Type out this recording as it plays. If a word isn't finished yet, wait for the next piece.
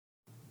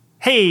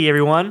Hey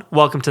everyone,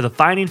 welcome to the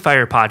Finding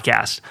Fire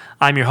podcast.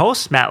 I'm your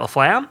host, Matt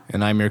LaFlamme.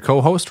 And I'm your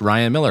co-host,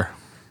 Ryan Miller.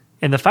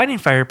 And the Finding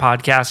Fire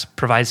podcast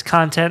provides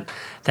content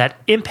that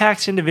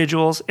impacts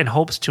individuals in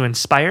hopes to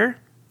inspire,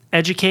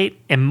 educate,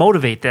 and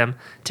motivate them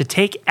to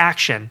take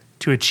action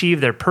to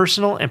achieve their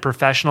personal and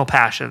professional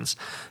passions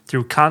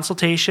through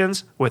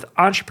consultations with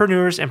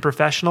entrepreneurs and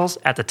professionals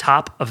at the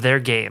top of their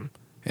game.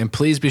 And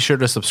please be sure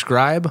to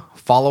subscribe,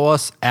 follow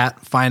us at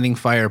Finding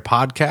Fire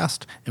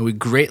Podcast, and we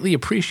greatly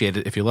appreciate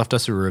it if you left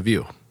us a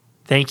review.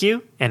 Thank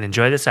you, and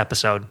enjoy this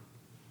episode.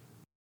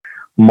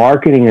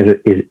 Marketing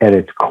is at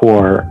its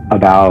core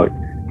about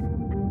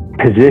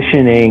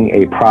positioning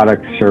a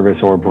product, service,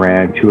 or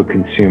brand to a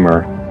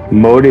consumer,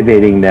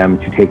 motivating them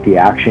to take the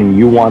action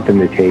you want them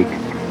to take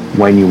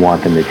when you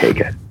want them to take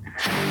it.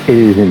 It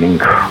is an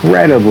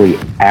incredibly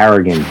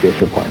arrogant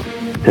discipline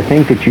to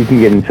think that you can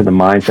get into the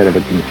mindset of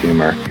a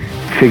consumer,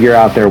 figure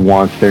out their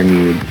wants, their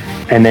needs,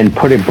 and then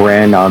put a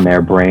brand on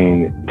their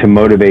brain to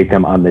motivate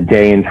them on the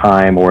day and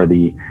time or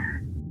the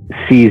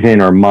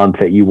season or month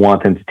that you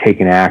want them to take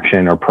an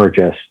action or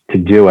purchase to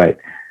do it.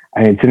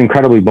 And it's an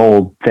incredibly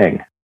bold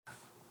thing.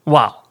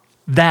 Wow,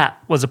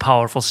 that was a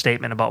powerful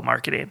statement about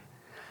marketing.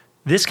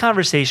 This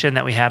conversation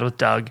that we had with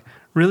Doug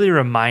really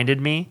reminded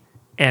me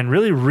and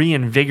really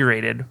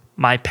reinvigorated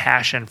my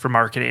passion for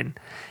marketing.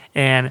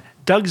 And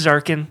Doug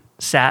Zarkin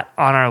sat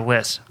on our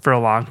list for a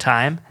long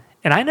time,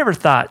 and I never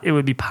thought it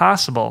would be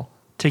possible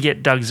to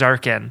get Doug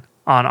Zarkin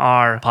on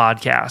our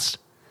podcast.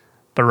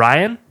 But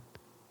Ryan,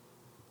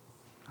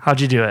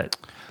 how'd you do it?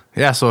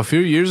 Yeah, so a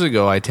few years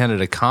ago, I attended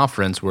a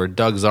conference where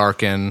Doug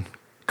Zarkin,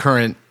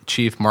 current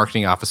Chief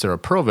Marketing Officer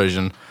of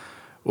ProVision,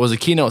 was a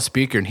keynote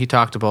speaker, and he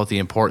talked about the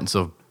importance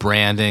of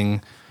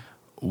branding,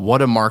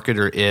 what a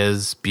marketer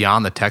is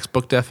beyond the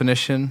textbook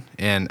definition,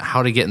 and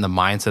how to get in the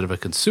mindset of a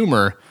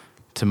consumer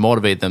to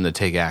motivate them to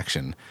take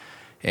action.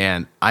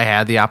 And I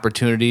had the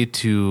opportunity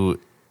to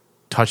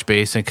touch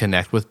base and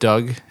connect with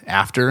Doug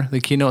after the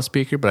keynote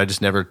speaker, but I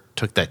just never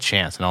took that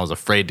chance, and I was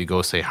afraid to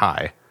go say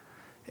hi.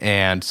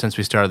 And since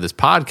we started this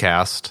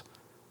podcast,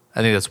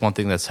 I think that's one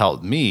thing that's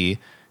helped me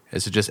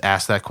is to just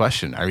ask that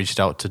question. I reached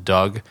out to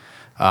Doug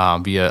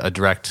via a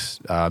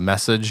direct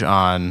message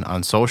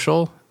on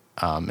social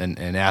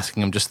and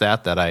asking him just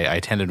that I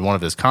attended one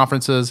of his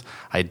conferences.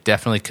 I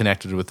definitely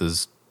connected with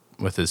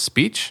his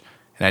speech,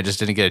 and I just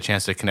didn't get a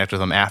chance to connect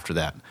with him after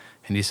that.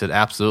 And he said,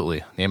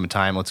 absolutely, name a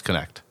time, let's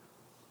connect.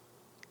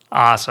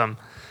 Awesome.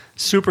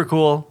 Super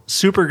cool.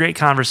 Super great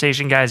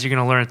conversation, guys. You're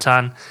going to learn a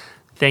ton.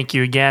 Thank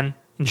you again.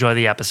 Enjoy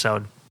the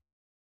episode.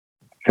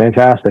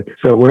 Fantastic.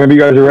 So whenever you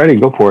guys are ready,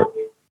 go for it.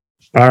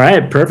 All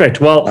right. Perfect.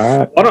 Well,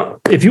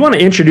 if you want to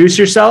introduce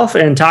yourself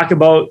and talk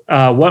about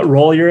what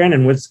role you're in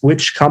and with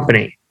which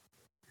company.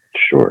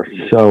 Sure.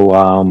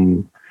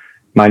 So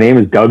my name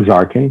is Doug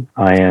Zarkin.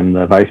 I am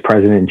the Vice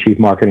President and Chief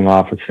Marketing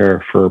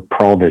Officer for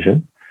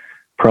ProVision.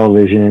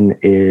 ProVision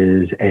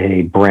is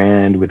a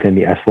brand within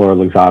the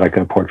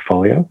EssilorLuxottica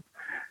portfolio.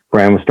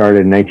 Brand was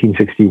started in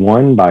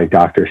 1961 by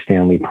Dr.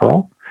 Stanley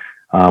Pearl.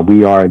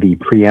 We are the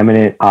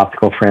preeminent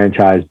optical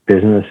franchise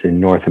business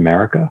in North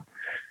America.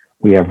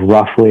 We have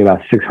roughly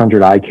about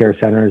 600 eye care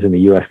centers in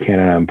the U.S.,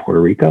 Canada, and Puerto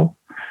Rico.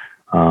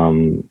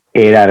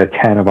 8 out of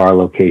 10 of our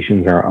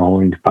locations are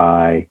owned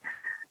by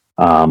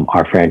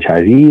our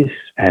franchisees,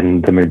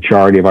 and the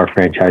majority of our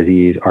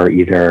franchisees are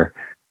either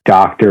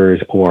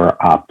doctors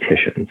or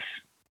opticians.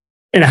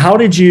 And how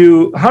did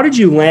you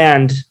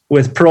land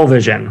with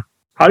ProVision?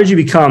 How did you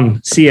become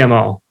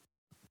CMO?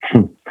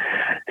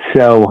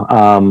 So,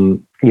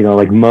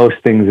 like most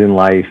things in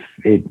life,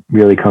 it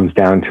really comes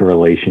down to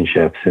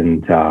relationships.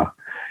 And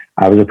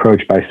I was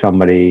approached by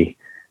somebody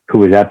who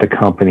was at the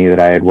company that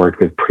I had worked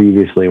with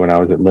previously when I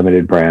was at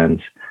Limited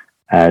Brands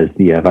as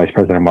the Vice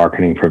President of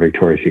Marketing for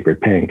Victoria's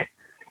Secret Pink,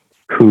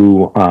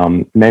 who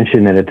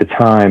mentioned that at the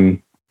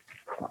time,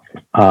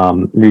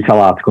 Retail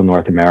Optical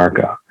North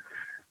America,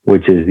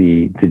 which is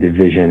the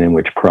division in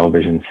which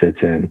ProVision sits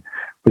in,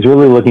 was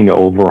really looking to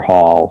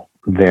overhaul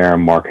their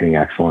marketing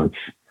excellence.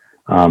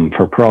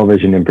 For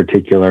ProVision in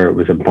particular, it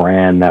was a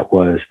brand that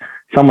was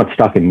somewhat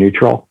stuck in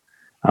neutral.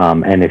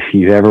 And if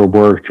you've ever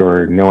worked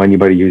or know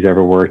anybody who's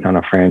ever worked on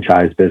a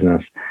franchise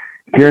business,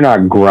 if you're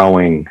not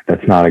growing,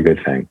 that's not a good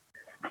thing.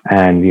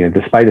 And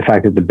despite the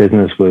fact that the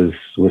business was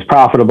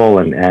profitable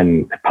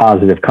and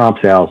positive comp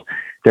sales,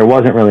 there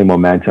wasn't really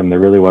momentum.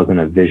 There really wasn't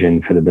a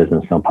vision for the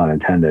business, no pun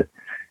intended.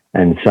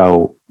 And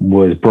so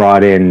was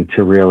brought in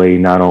to really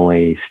not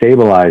only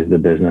stabilize the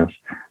business,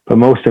 but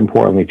most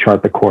importantly,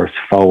 chart the course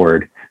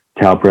forward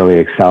to help really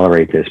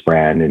accelerate this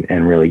brand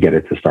and really get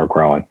it to start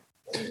growing.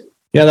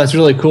 Yeah, that's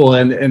really cool.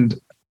 And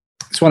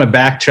just want to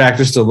backtrack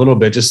just a little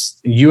bit,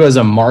 just you as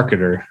a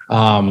marketer,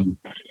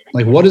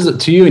 what is it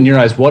to you in your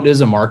eyes? What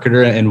is a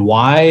marketer, and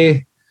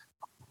why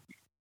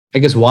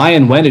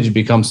and when did you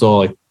become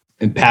so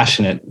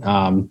passionate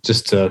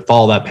just to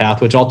follow that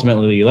path, which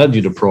ultimately led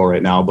you to Pro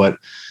right now? But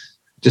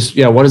just,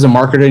 what is a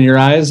marketer in your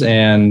eyes?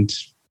 And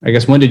I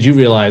guess when did you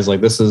realize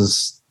this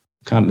is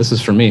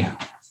for me?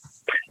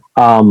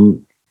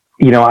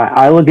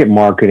 I look at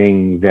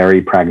marketing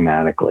very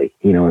pragmatically.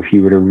 If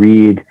you were to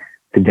read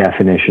the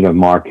definition of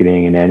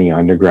marketing in any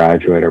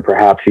undergraduate or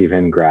perhaps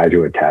even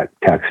graduate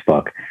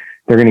textbook,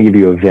 they're going to give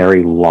you a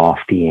very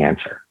lofty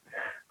answer.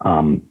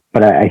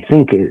 But I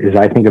think as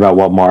I think about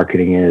what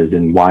marketing is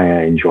and why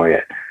I enjoy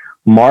it,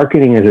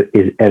 marketing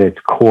is at its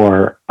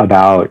core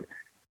about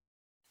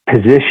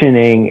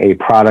positioning a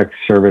product,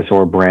 service,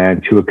 or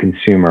brand to a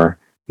consumer,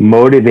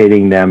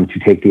 motivating them to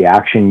take the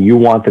action you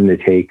want them to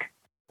take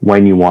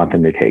when you want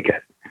them to take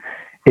it.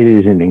 It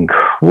is an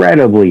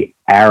incredibly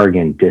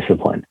arrogant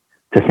discipline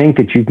to think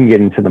that you can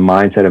get into the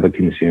mindset of a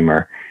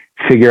consumer,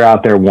 figure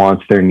out their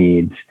wants, their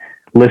needs,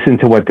 listen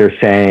to what they're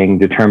saying,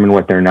 determine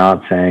what they're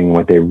not saying,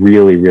 what they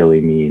really,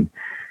 really mean,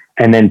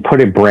 and then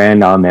put a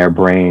brand on their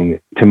brain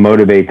to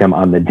motivate them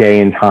on the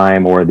day and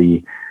time or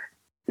the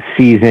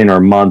season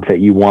or month that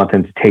you want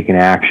them to take an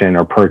action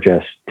or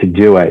purchase to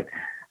do it.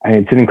 And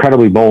it's an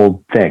incredibly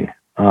bold thing.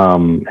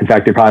 In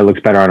fact, it probably looks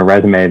better on a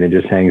resume than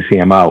just saying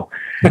CMO.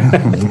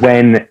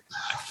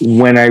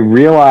 When I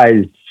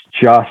realized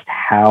just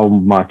how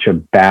much a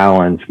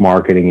balance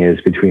marketing is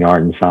between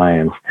art and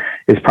science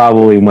is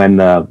probably when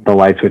the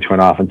light switch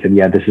went off and said,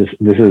 yeah, this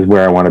is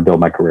where I want to build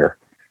my career.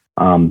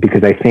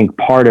 Because I think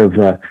part of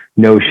the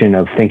notion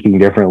of thinking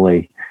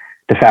differently,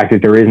 the fact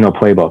that there is no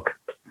playbook,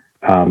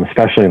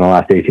 especially in the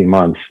last 18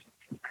 months,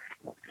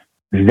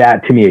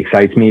 that to me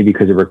excites me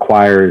because it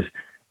requires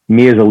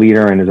me as a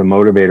leader and as a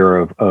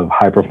motivator of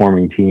high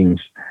performing teams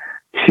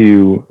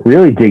to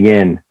really dig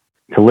in,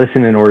 to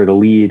listen in order to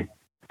lead,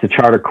 to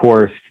chart a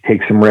course, to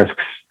take some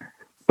risks,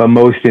 but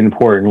most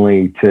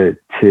importantly,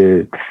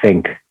 to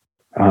think.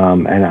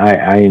 And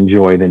I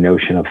enjoy the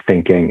notion of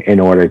thinking in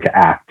order to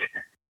act,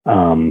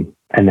 and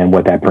then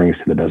what that brings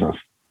to the business.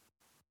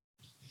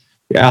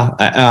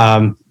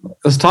 Yeah.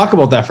 Let's talk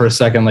about that for a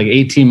second. Like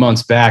 18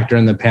 months back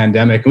during the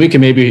pandemic, we can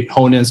maybe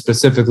hone in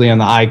specifically on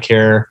the eye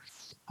care,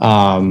 /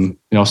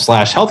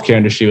 healthcare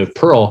industry with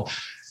Pearl.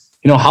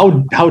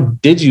 How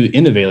did you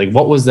innovate? Like,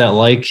 what was that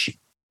like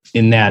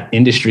in that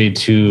industry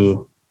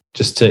to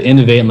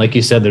innovate? And like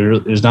you said,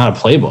 there's not a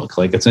playbook.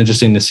 Like, it's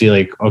interesting to see,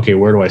 like, okay,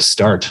 where do I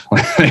start?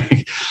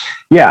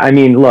 Yeah. I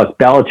mean, look,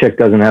 Belichick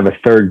doesn't have a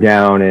third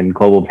down in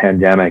global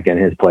pandemic in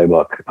his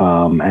playbook.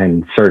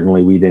 And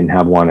certainly we didn't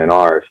have one in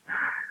ours,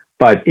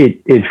 but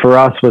it for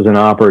us was an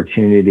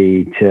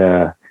opportunity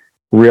to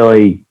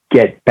really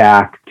get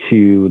back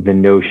to the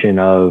notion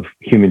of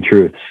human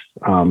truths.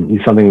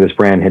 Something this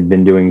brand had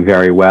been doing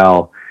very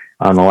well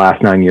on the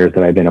last 9 years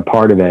that I've been a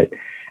part of it,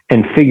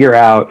 and figure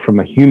out from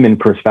a human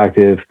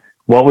perspective,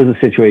 what was the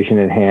situation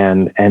at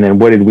hand? And then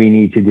what did we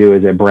need to do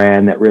as a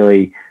brand that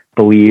really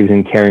believes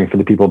in caring for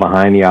the people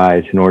behind the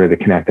eyes in order to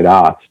connect the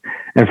dots?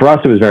 And for us,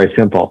 it was very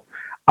simple.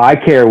 Eye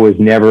care was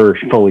never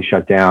fully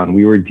shut down.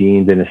 We were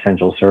deemed an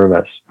essential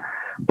service,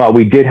 but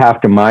we did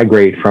have to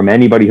migrate from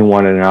anybody who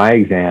wanted an eye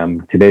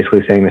exam to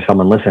basically saying to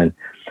someone, listen,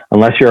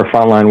 unless you're a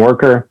frontline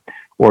worker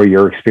or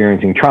you're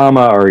experiencing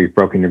trauma or you've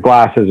broken your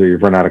glasses or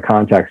you've run out of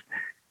contacts,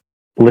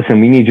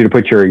 listen, we need you to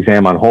put your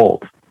exam on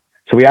hold.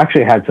 So we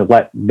actually had to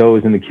let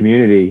those in the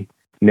community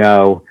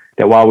know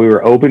that while we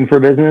were open for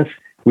business,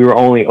 we were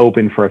only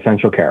open for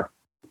essential care.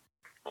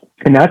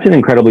 And that's an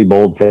incredibly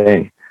bold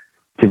thing,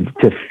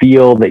 to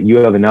feel that you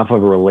have enough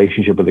of a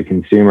relationship with the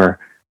consumer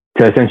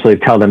to essentially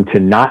tell them to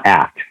not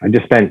act. I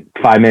just spent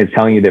 5 minutes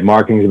telling you that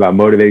marketing is about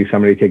motivating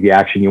somebody to take the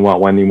action you want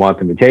when you want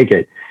them to take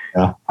it.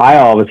 Yeah. I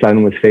all of a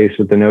sudden was faced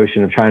with the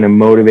notion of trying to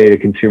motivate a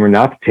consumer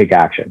not to take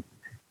action,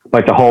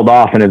 but to hold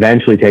off and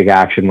eventually take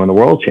action when the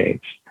world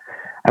changed.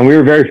 And we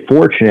were very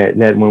fortunate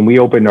that when we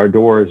opened our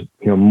doors,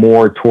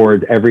 more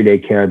towards everyday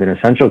care than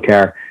essential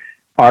care,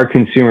 our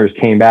consumers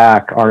came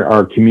back,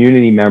 our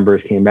community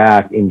members came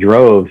back in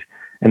droves.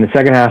 And the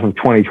second half of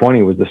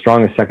 2020 was the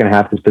strongest second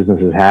half this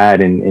business has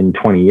had in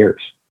 20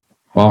 years.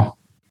 Wow.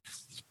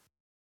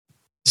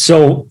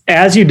 So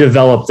as you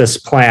develop this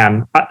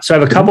plan, so I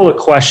have a couple of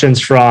questions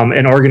from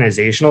an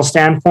organizational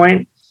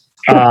standpoint.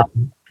 Sure.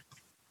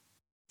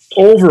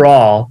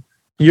 Overall,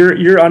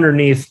 you're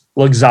underneath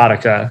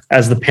Luxottica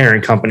as the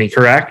parent company,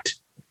 correct?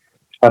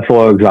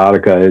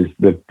 EssilorLuxottica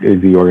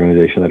is the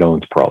organization that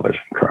owns Pearl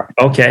Vision, correct?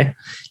 Okay.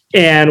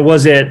 And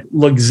was it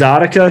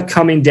Luxottica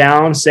coming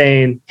down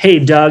saying, "Hey,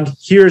 Doug,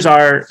 here's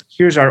our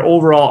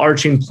overall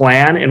arching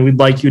plan, and we'd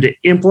like you to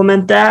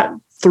implement that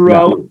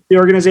throughout the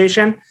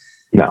organization"?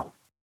 No,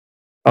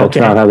 that's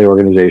not how the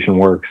organization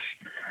works.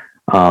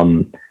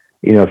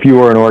 If you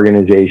were an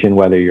organization,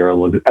 whether you're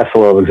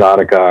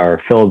EssilorLuxottica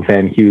or Philip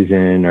Van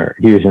Heusen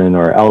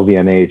or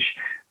LVMH,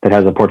 that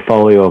has a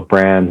portfolio of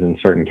brands in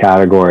certain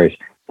categories,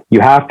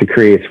 you have to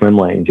create swim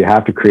lanes. You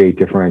have to create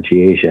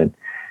differentiation.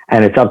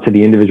 And it's up to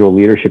the individual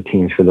leadership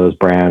teams for those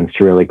brands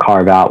to really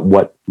carve out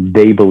what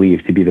they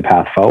believe to be the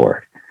path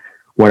forward.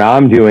 What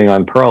I'm doing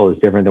on Pearl is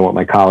different than what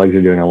my colleagues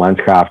are doing on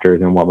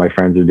LensCrafters and what my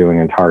friends are doing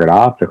in Target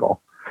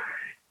Optical.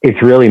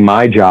 It's really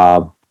my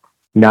job,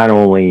 not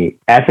only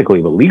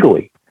ethically, but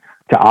legally,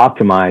 to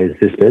optimize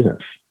this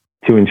business,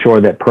 to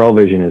ensure that Pearl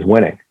Vision is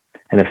winning.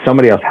 And if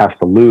somebody else has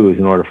to lose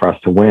in order for us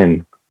to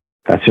win,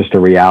 That's just a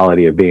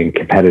reality of being a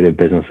competitive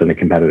business in a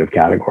competitive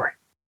category.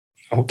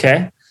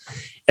 Okay.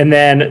 And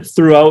then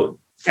throughout,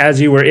 as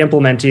you were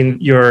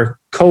implementing your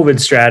COVID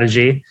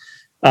strategy,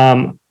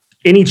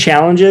 any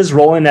challenges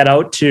rolling that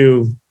out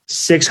to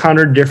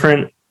 600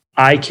 different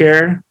eye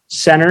care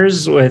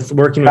centers with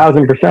working with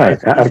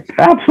 1,000%.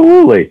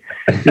 Absolutely.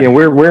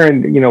 We're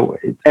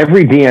in,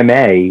 every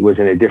DMA was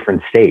in a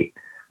different state.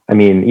 I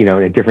mean, in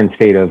a different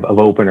state of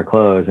open or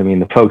close. I mean,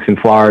 the folks in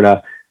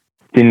Florida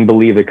didn't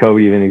believe that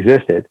COVID even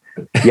existed.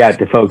 Yet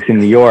the folks in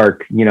New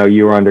York,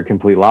 you were under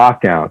complete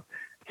lockdown.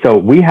 So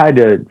we had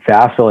to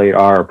vacillate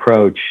our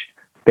approach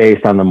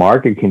based on the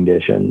market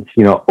conditions.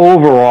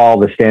 Overall,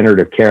 the standard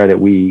of care that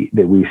we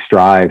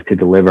strive to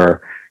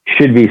deliver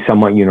should be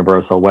somewhat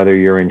universal, whether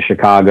you're in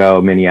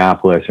Chicago,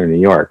 Minneapolis, or New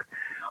York.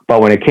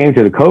 But when it came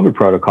to the COVID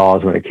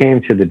protocols, when it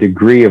came to the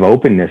degree of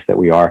openness that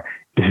we are,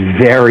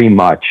 it's very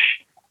much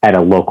at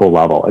a local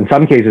level. In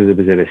some cases, it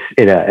was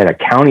at a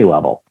county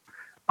level,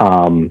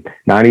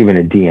 not even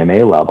a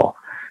DMA level.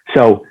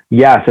 So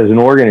yes, as an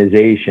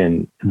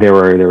organization, there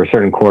were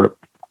certain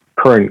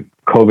current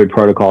COVID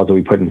protocols that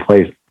we put in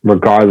place,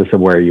 regardless of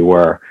where you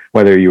were,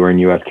 whether you were in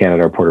US,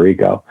 Canada, or Puerto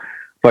Rico.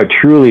 But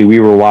truly, we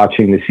were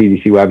watching the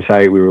CDC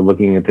website. We were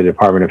looking at the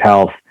Department of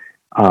Health,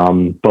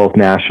 both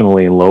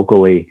nationally and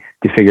locally,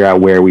 to figure out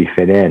where we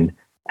fit in.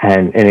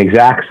 And in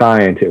exact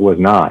science, it was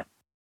not.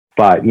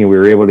 But we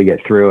were able to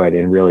get through it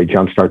and really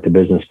jumpstart the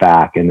business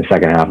back in the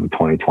second half of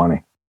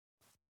 2020.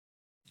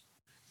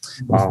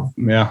 Wow.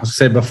 Yeah. I'll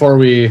say before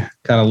we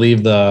kind of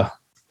leave the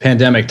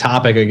pandemic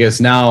topic, I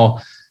guess now,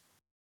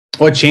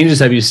 what changes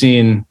have you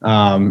seen?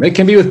 It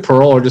can be with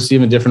Pearl or just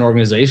even different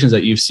organizations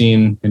that you've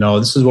seen,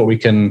 this is what we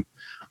can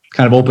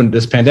kind of open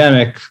this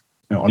pandemic,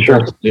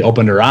 unfortunately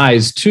opened our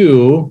eyes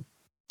to,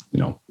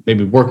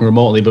 maybe working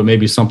remotely, but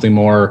maybe something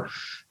more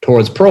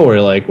towards Pearl where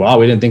you're like, wow,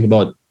 we didn't think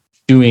about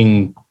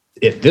doing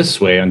it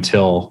this way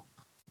until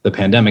the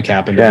pandemic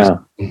happened. Yeah.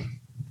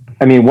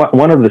 I mean,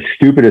 one of the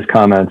stupidest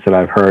comments that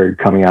I've heard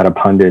coming out of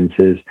pundits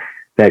is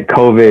that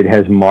COVID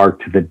has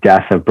marked the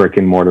death of brick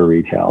and mortar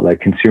retail, that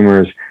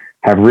consumers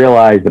have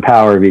realized the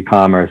power of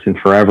e-commerce and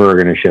forever are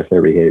going to shift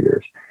their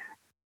behaviors.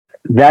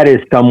 That is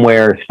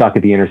somewhere stuck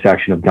at the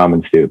intersection of dumb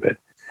and stupid.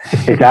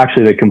 It's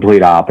actually the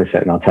complete opposite,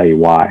 and I'll tell you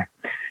why.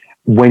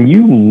 When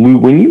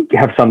you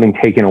have something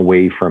taken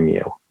away from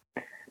you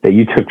that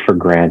you took for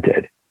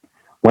granted,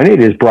 when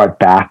it is brought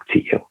back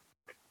to you,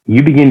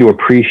 you begin to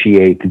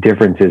appreciate the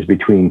differences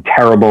between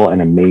terrible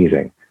and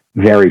amazing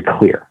very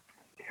clear.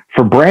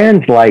 For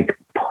brands like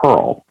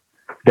Pearl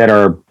that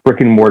are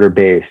brick and mortar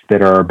based,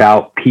 that are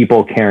about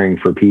people caring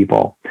for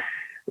people,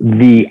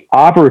 the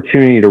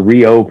opportunity to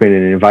reopen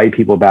and invite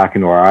people back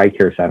into our eye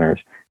care centers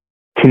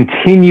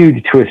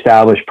continued to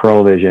establish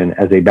Pearle Vision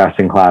as a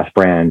best-in-class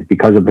brand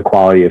because of the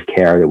quality of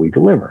care that we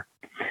deliver.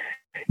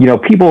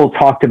 People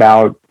talked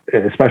about,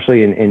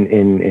 especially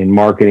in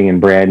marketing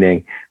and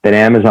branding, that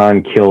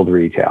Amazon killed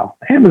retail.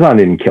 Amazon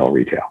didn't kill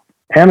retail.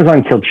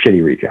 Amazon killed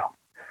shitty retail.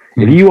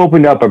 If you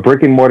opened up a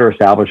brick and mortar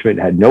establishment,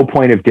 had no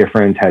point of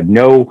difference, had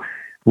no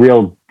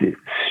real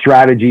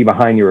strategy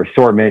behind your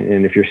assortment,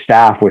 and if your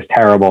staff was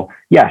terrible,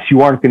 yes,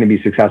 you aren't going to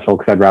be successful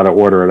because I'd rather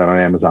order it on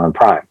Amazon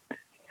Prime.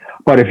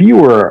 But if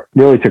you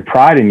really took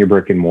pride in your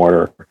brick and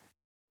mortar,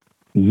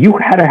 you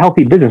had a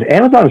healthy business.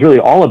 Amazon is really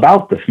all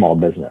about the small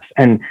business.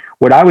 And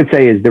what I would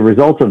say is the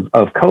results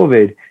of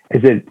COVID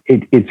is that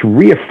it's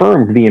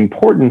reaffirmed the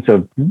importance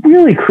of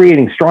really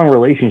creating strong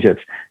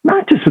relationships,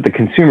 not just with the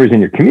consumers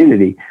in your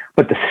community,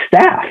 but the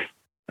staff.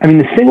 I mean,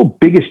 the single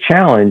biggest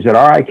challenge that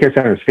our eye care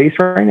centers face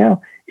right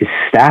now is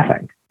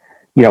staffing.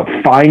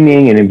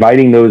 Finding and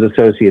inviting those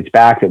associates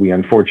back that we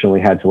unfortunately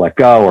had to let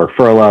go or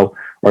furlough,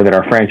 or that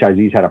our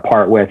franchisees had to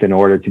part with in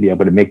order to be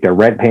able to make their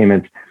rent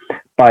payments.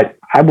 But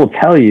I will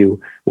tell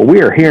you, what we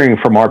are hearing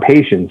from our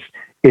patients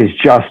is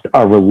just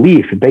a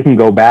relief that they can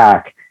go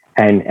back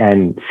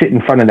and sit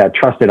in front of that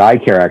trusted eye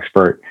care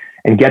expert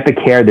and get the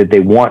care that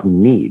they want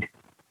and need.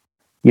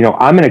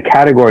 I'm in a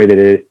category that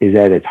is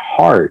at its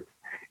heart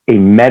a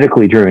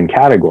medically driven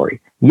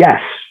category.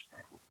 Yes,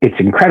 it's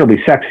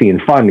incredibly sexy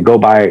and fun to go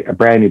buy a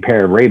brand new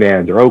pair of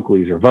Ray-Bans or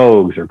Oakleys or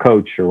Vogues or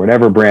Coach or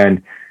whatever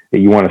brand that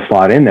you want to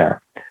slot in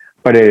there.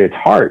 But at its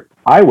heart,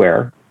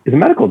 eyewear is a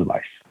medical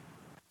device.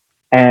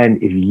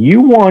 And if you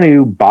want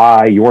to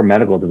buy your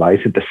medical device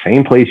at the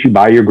same place you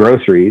buy your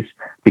groceries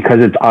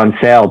because it's on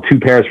sale, 2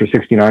 pairs for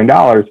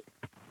 $69,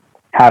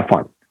 have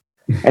fun.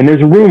 And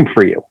there's room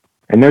for you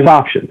and there's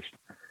options.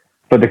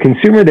 But the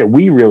consumer that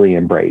we really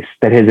embrace,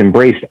 that has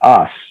embraced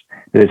us,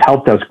 that has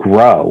helped us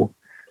grow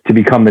to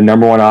become the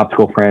 #1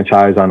 optical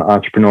franchise on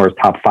Entrepreneur's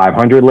Top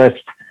 500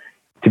 list,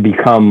 to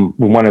become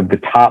one of the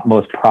top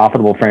most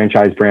profitable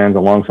franchise brands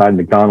alongside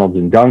McDonald's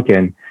and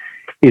Dunkin',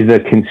 is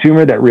the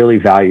consumer that really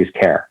values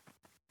care,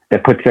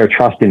 that puts their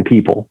trust in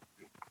people.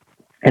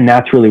 And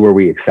that's really where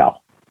we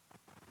excel.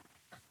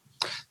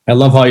 I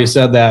love how you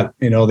said that,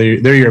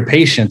 they're your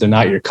patient, they're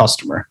not your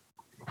customer.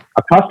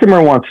 A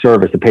customer wants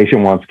service, a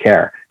patient wants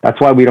care. That's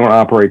why we don't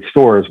operate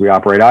stores, we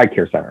operate eye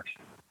care centers.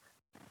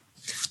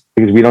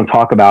 Because we don't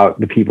talk about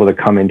the people that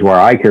come into our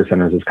eye care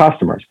centers as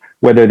customers.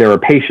 whether they're a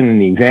patient in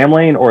the exam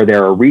lane or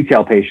they're a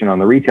retail patient on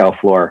the retail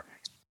floor,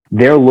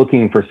 they're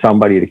looking for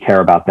somebody to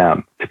care about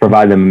them, to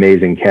provide them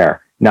amazing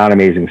care, not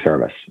amazing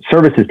service.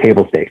 Service is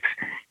table stakes.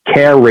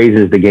 Care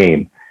raises the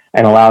game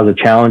and allows a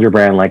challenger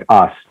brand like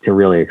us to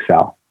really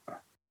excel.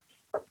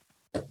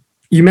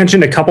 You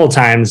mentioned a couple of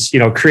times,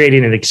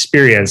 creating an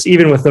experience,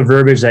 even with the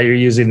verbiage that you're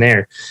using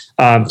there.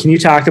 Can you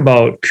talk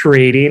about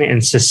creating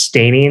and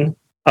sustaining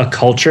a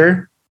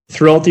culture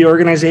throughout the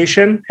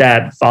organization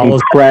that follows?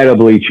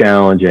 Incredibly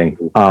challenging,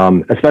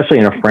 especially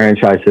in a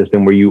franchise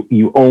system where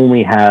you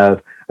only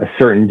have a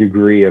certain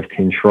degree of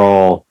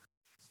control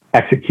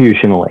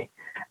executionally.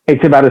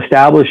 It's about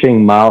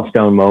establishing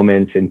milestone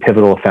moments and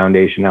pivotal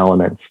foundation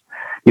elements.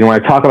 When I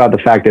talk about the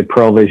fact that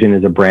Pearle Vision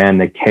is a brand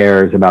that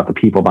cares about the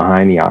people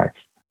behind the eyes,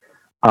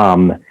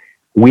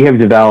 we have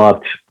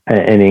developed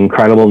an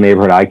incredible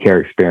neighborhood eye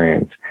care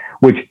experience,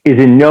 which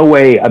is in no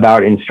way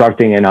about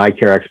instructing an eye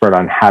care expert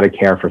on how to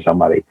care for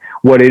somebody.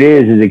 What it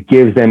is it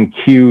gives them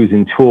cues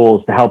and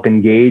tools to help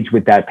engage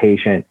with that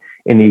patient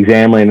in the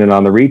exam lane and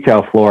on the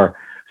retail floor,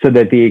 so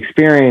that the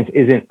experience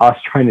isn't us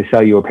trying to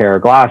sell you a pair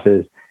of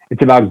glasses.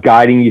 It's about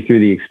guiding you through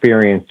the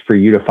experience for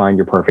you to find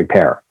your perfect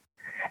pair.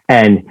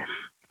 And,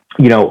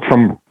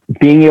 from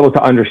being able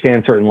to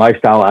understand certain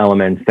lifestyle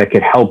elements that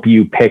could help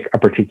you pick a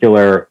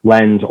particular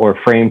lens or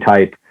frame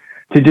type,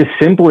 to just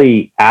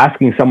simply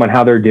asking someone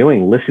how they're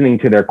doing, listening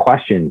to their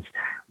questions,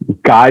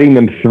 guiding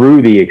them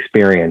through the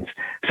experience,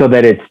 so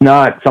that it's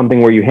not something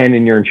where you hand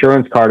in your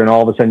insurance card and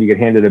all of a sudden you get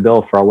handed a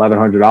bill for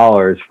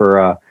 $1,100 for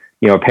a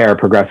pair of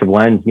progressive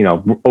lens,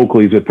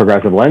 Oakleys with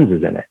progressive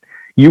lenses in it.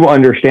 You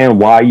understand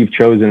why you've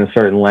chosen a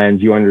certain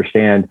lens. You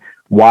understand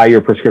why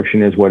your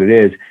prescription is what it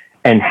is,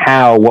 and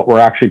how what we're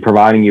actually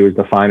providing you is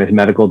the finest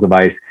medical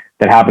device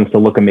that happens to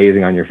look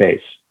amazing on your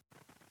face.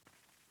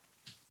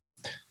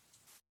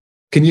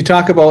 Can you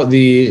talk about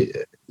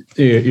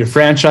your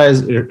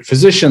franchise, your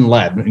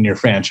physician-led in your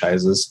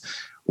franchises?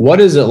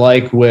 What is it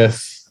like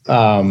with,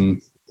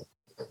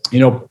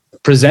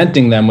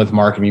 presenting them with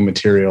marketing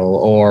material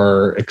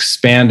or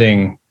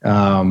expanding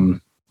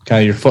kind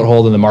of your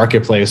foothold in the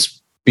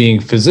marketplace, being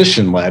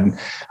physician-led?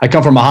 I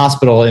come from a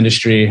hospital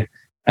industry,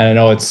 and I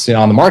know it's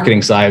on the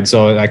marketing side,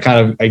 so I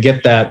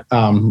get that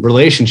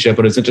relationship.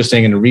 But it's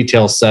interesting in a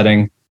retail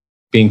setting,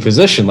 being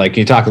physician-led. Can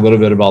you talk a little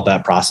bit about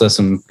that process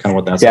and kind of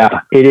what that's like? Yeah,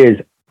 it is.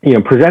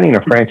 Presenting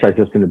a franchise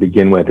system to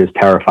begin with is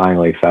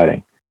terrifyingly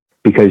exciting,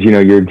 because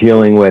you're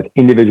dealing with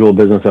individual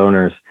business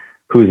owners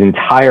whose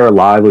entire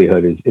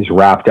livelihood is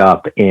wrapped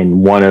up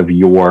in one of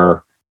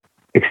your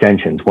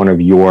extensions, one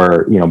of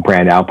your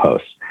brand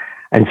outposts.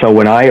 And so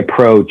when I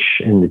approach,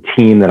 and the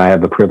team that I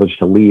have the privilege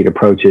to lead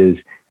approaches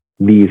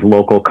these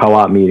local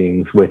co-op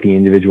meetings with the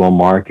individual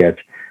markets,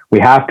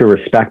 we have to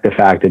respect the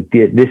fact that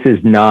this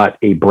is not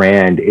a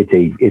brand,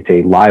 it's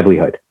a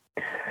livelihood.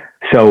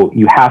 So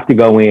you have to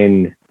go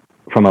in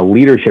from a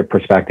leadership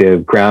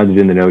perspective, grounded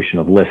in the notion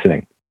of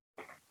listening.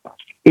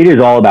 It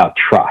is all about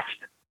trust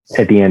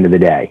at the end of the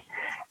day.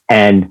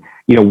 And,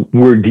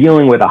 we're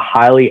dealing with a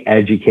highly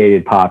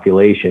educated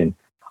population,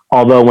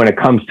 although when it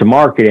comes to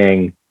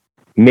marketing,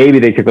 maybe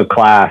they took a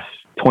class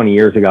 20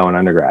 years ago in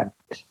undergrad,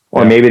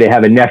 or maybe they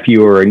have a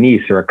nephew or a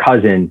niece or a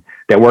cousin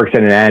that works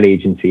at an ad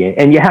agency,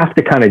 and you have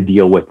to kind of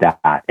deal with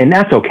that. And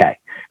that's okay,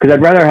 because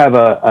I'd rather have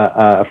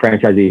a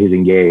franchisee who's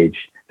engaged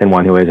than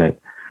one who isn't.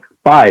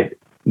 But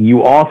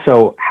you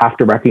also have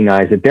to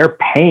recognize that they're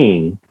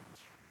paying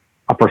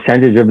a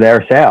percentage of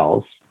their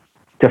sales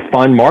to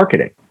fund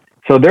marketing.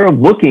 So they're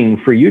looking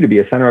for you to be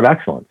a center of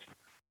excellence.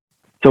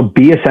 So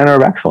be a center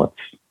of excellence.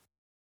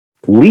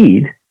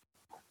 Lead,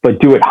 but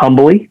do it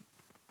humbly,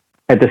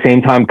 at the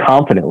same time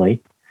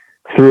confidently,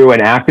 through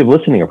an active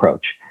listening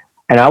approach.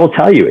 And I will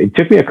tell you, it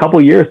took me a couple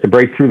of years to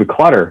break through the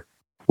clutter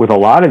with a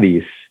lot of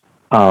these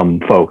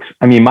folks.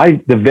 I mean,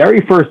 the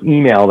very first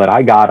email that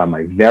I got on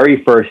my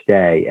very first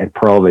day at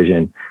Pearle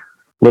Vision,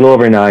 a little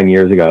over 9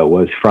 years ago,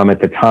 was from, at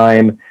the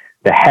time,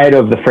 the head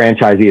of the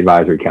Franchisee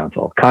Advisory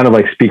Council, kind of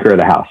like Speaker of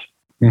the House.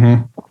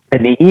 Mm-hmm.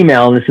 And the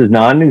email, and this is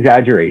not an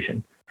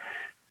exaggeration,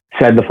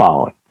 said the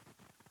following: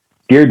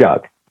 "Dear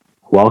Doug,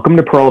 welcome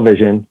to Pearle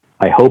Vision.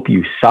 I hope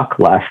you suck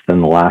less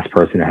than the last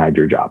person who had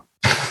your job."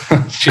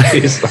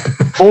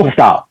 Full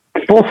stop.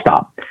 Full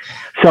stop.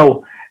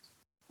 So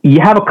you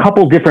have a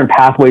couple different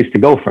pathways to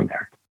go from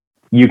there.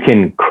 You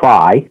can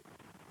cry,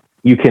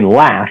 you can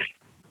laugh,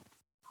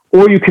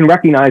 or you can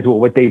recognize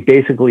what they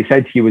basically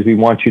said to you is, we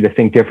want you to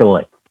think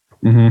differently.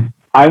 Mm-hmm.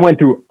 I went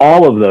through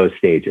all of those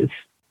stages,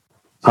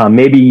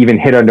 maybe even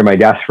hid under my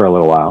desk for a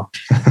little while,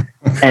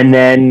 and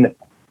then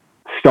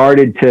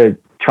started to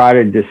try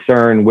to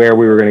discern where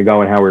we were going to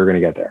go and how we were going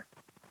to get there.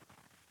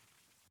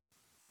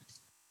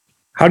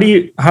 How do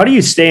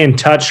you stay in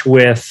touch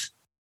with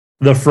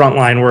the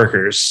frontline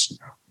workers?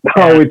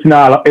 Oh, it's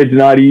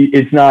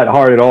not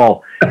hard at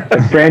all.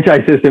 The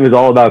franchise system is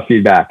all about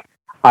feedback.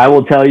 I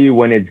will tell you,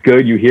 when it's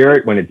good, you hear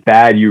it. When it's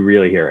bad, you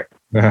really hear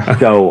it.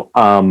 So,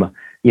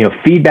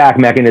 feedback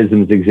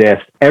mechanisms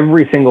exist.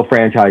 Every single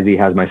franchisee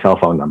has my cell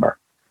phone number,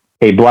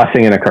 a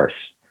blessing and a curse.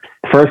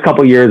 The first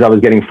couple of years, I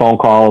was getting phone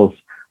calls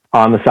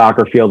on the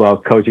soccer field while I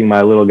was coaching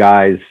my little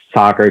guy's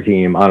soccer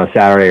team on a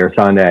Saturday or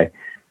Sunday.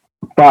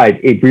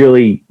 But it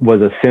really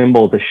was a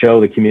symbol to show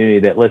the community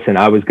that, listen,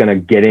 I was going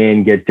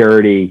to get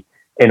dirty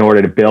in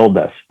order to build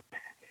this.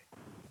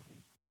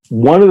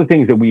 One of the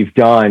things that we've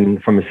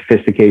done from a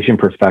sophistication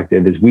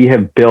perspective is we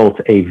have built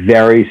a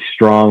very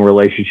strong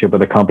relationship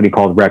with a company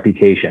called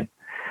Reputation.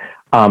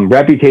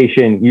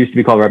 Reputation used to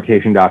be called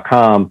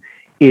Reputation.com,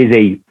 is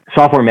a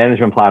software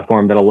management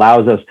platform that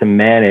allows us to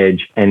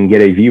manage and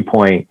get a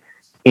viewpoint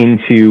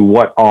into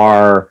what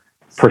our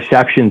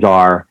perceptions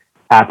are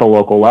at the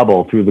local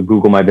level through the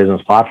Google My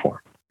Business platform.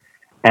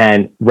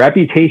 And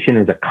reputation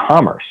is a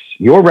commerce.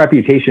 Your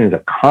reputation is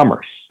a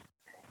commerce.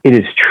 It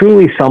is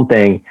truly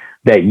something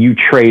that you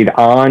trade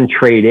on,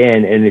 trade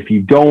in, and if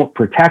you don't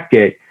protect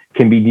it,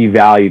 can be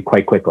devalued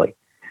quite quickly.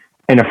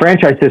 In a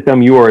franchise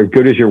system, you are as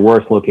good as your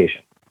worst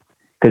location,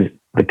 because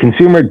the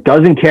consumer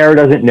doesn't care,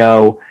 doesn't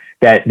know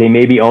that they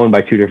may be owned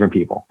by two different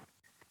people.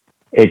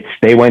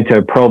 They went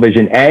to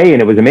Provision A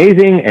and it was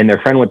amazing, and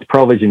their friend went to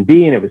Provision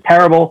B and it was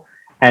terrible,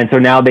 and so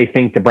now they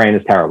think the brand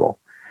is terrible.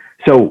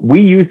 So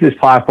we use this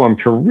platform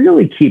to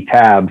really keep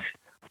tabs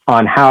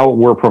on how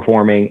we're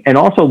performing and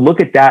also look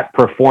at that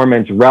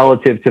performance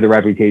relative to the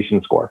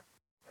reputation score.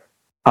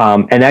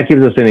 And that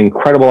gives us an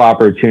incredible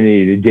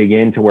opportunity to dig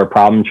into where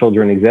problem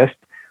children exist,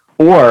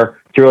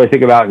 or to really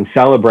think about and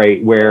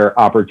celebrate where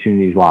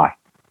opportunities lie.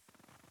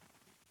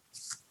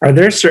 Are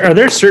there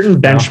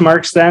certain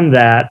benchmarks then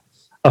that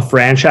a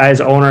franchise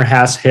owner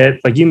has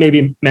hit? Like you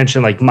maybe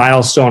mentioned like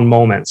milestone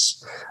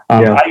moments.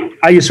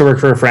 I used to work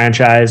for a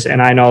franchise,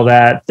 and I know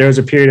that there was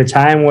a period of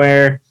time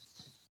where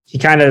he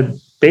kind of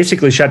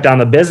basically shut down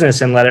the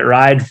business and let it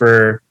ride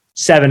for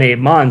 7-8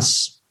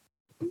 months.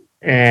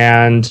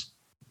 And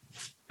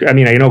I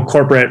mean,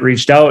 corporate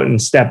reached out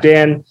and stepped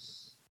in.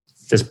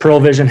 Does Pearle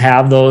Vision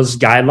have those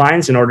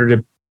guidelines in order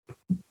to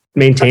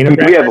maintain a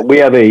franchise? We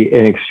have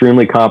an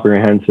extremely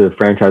comprehensive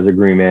franchise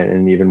agreement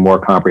and even more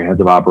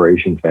comprehensive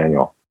operations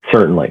manual.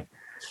 Certainly.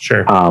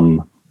 Sure.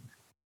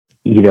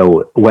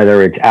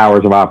 Whether it's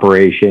hours of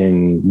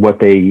operation, what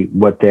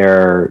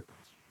they're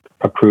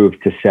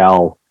approved to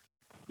sell,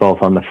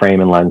 both on the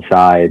frame and lens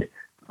side,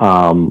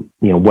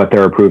 what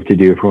they're approved to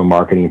do from a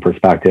marketing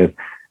perspective.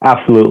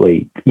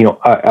 Absolutely.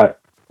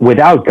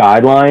 Without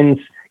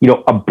guidelines,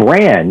 a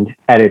brand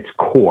at its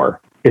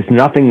core is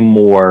nothing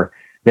more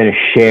than a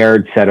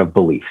shared set of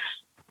beliefs,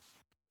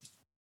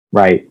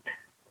 right?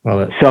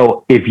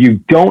 So if you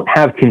don't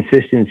have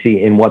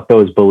consistency in what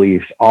those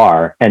beliefs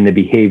are and the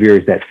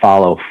behaviors that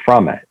follow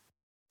from it,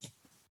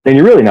 then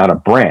you're really not a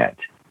brand.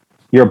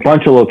 You're a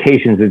bunch of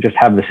locations that just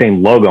have the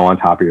same logo on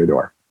top of your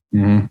door.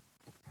 Mm-hmm.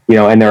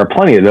 And there are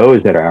plenty of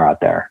those that are out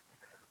there.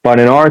 But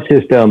in our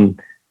system,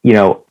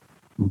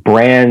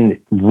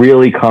 brand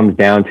really comes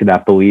down to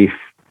that belief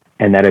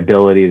and that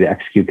ability to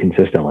execute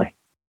consistently.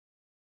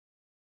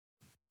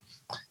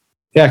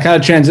 Yeah, kind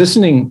of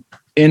transitioning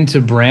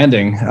into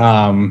branding,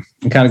 and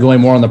kind of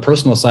going more on the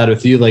personal side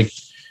with you, like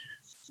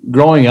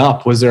growing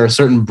up, was there a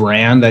certain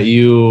brand that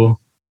you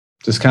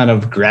just kind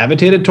of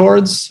gravitated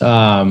towards?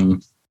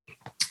 And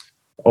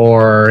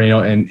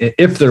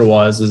if there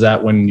was, is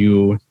that when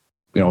you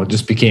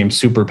just became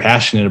super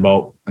passionate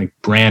about like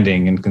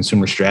branding and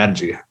consumer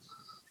strategy?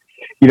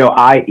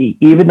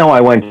 Even though I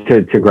went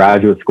to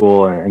graduate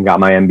school and got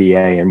my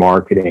MBA in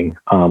marketing,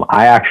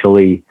 I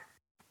actually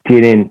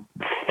didn't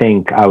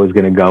think I was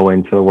going to go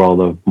into the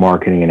world of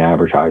marketing and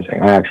advertising.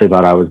 I actually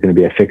thought I was going to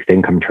be a fixed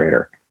income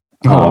trader.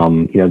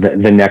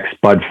 The next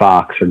Bud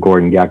Fox or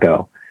Gordon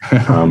Gekko,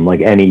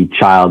 like any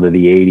child of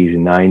the 80s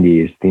and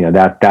 90s,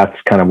 that's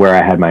kind of where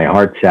I had my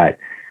heart set.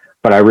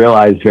 But I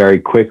realized very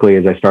quickly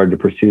as I started to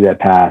pursue that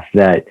path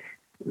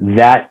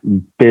that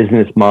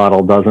business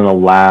model doesn't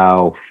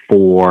allow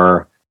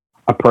for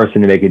a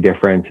person to make a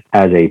difference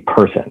as a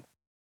person.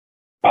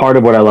 Part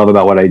of what I love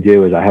about what I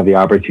do is I have the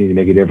opportunity to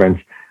make a difference,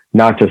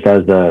 not just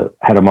as the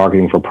head of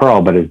marketing for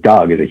Pearle, but as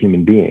Doug, as a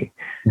human being.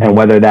 Mm-hmm. And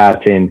whether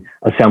that's in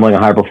assembling a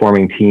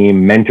high-performing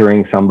team,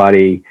 mentoring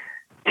somebody,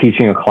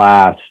 teaching a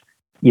class,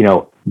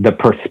 the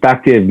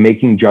perspective,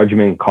 making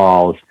judgment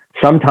calls,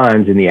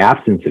 sometimes in the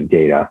absence of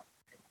data,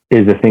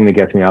 is the thing that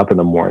gets me up in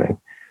the morning.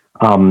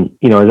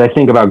 As I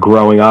think about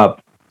growing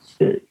up,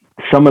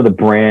 some of the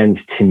brands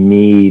to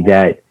me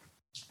that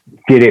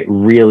did it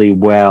really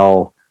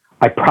well,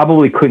 I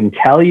probably couldn't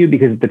tell you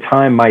because at the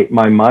time my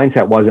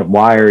mindset wasn't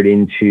wired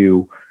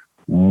into,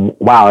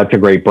 wow, that's a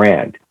great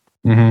brand.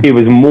 Mm-hmm. It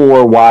was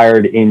more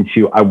wired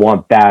into, I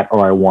want that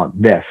or I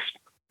want this.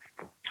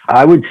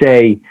 I would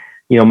say,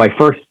 my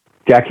first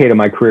decade of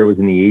my career was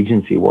in the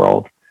agency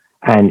world,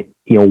 and,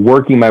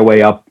 working my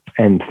way up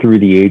and through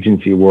the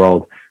agency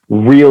world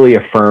really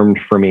affirmed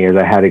for me as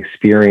I had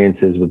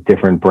experiences with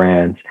different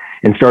brands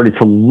and started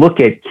to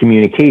look at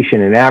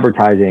communication and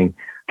advertising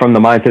from the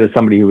mindset of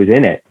somebody who was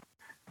in it.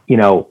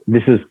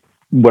 This is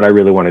what I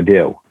really want to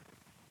do.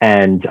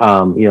 And,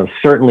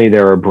 certainly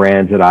there are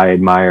brands that I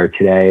admire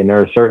today. And there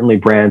are certainly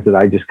brands that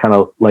I just kind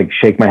of like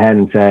shake my head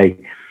and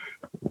say,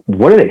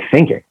 what are they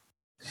thinking?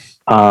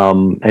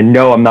 And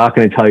no, I'm not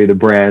going to tell you the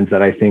brands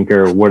that I think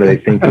are, what are they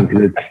thinking?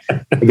 Because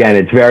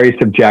it's very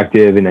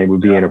subjective and it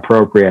would be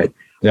inappropriate.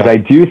 Yeah. But I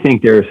do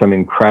think there are some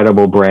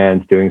incredible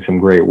brands doing some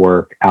great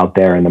work out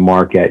there in the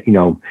market. You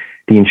know,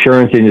 the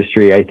insurance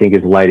industry, I think,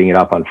 is lighting it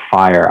up on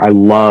fire. I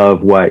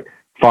love what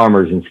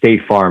Farmers and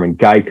State Farm and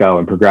Geico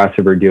and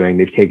Progressive are doing.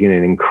 They've taken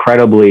an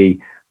incredibly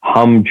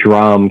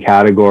humdrum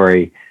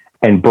category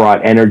and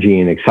brought energy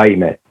and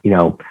excitement. You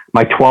know,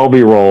 my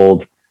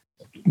 12-year-old,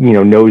 you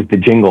know, knows the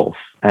jingles,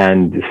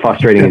 and as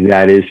frustrating as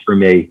that is for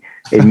me,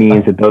 it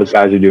means that those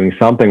guys are doing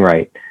something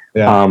right.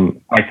 Yeah.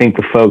 I think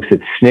the folks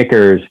at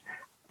Snickers,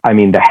 I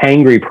mean, the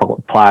Hangry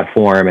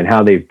platform and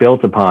how they've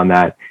built upon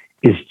that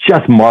is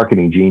just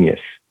marketing genius.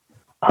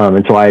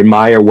 And so I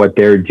admire what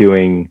they're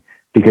doing,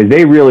 because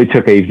they really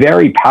took a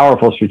very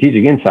powerful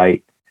strategic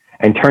insight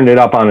and turned it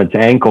up on its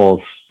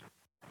ankles,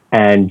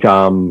 and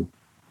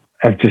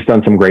have just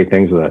done some great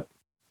things with it.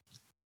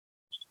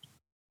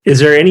 Is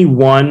there any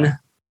one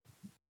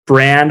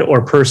brand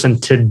or person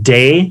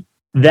today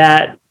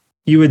that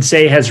you would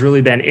say has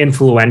really been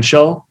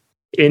influential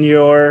in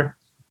your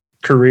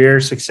career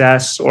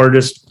success or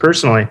just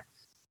personally?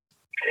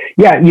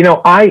 Yeah, you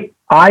know, I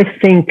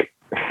think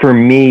for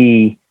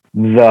me,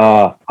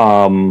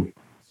 and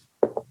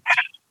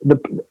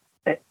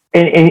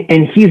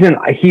he's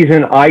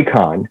an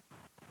icon,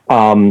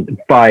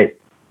 but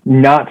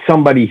not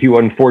somebody who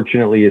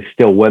unfortunately is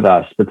still with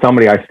us, but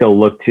somebody I still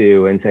look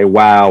to and say,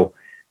 wow,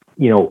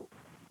 you know,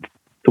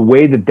 the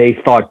way that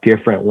they thought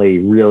differently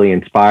really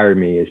inspired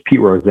me, is Pete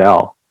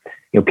Rozelle.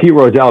 You know, Pete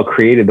Rozelle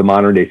created the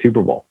modern day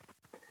Super Bowl.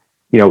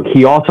 You know,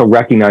 he also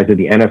recognized that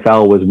the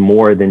NFL was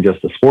more than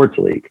just a sports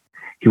league.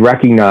 He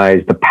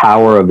recognized the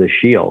power of the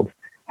shield,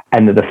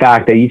 and that the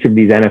fact that each of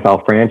these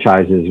NFL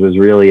franchises was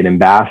really an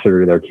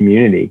ambassador to their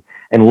community,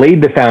 and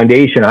laid the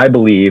foundation, I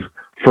believe,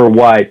 for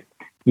what,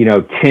 you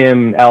know,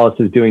 Tim Ellis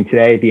is doing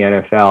today at the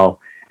NFL,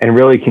 and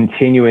really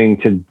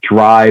continuing to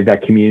drive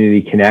that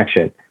community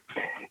connection.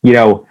 You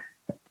know,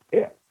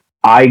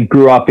 I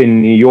grew up in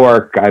New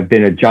York. I've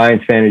been a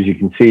Giants fan, as you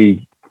can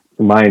see,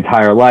 my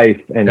entire life.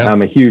 And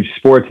I'm a huge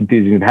sports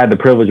enthusiast. I've had the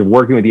privilege of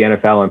working with the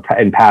NFL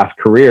in past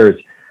careers.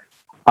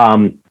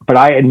 But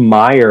I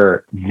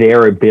admire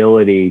their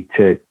ability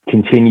to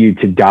continue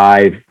to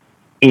dive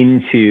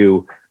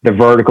into the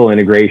vertical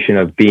integration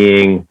of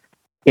being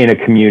in a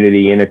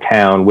community, in a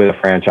town with a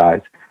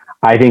franchise.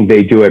 I think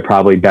they do it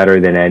probably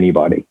better than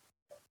anybody.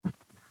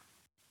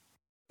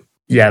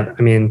 Yeah.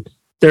 I mean,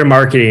 their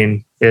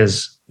marketing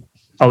is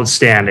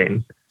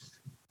outstanding.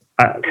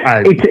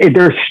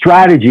 Their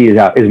strategy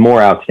is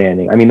more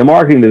outstanding. I mean, the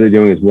marketing that they're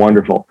doing is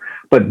wonderful,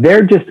 but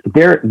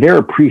their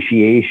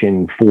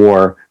appreciation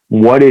for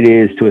what it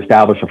is to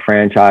establish a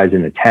franchise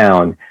in a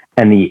town,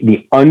 and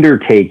the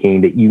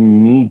undertaking that you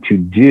need to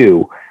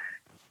do,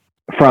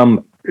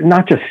 from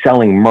not just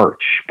selling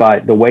merch,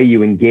 but the way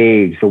you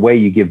engage, the way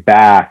you give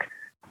back,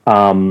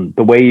 the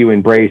way you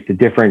embrace the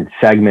different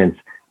segments.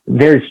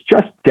 There's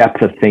just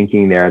depth of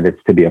thinking there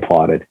that's to be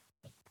applauded.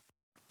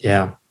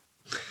 Yeah.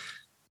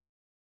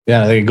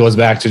 Yeah, I think it goes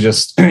back to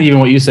just even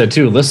what you said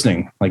too,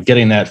 listening, like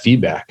getting that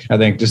feedback. I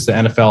think just the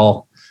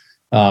NFL,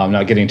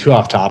 not getting too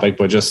off topic,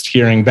 but just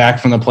hearing back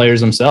from the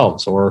players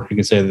themselves, or you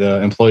can say the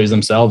employees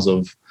themselves,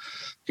 of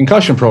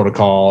concussion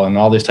protocol and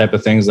all these type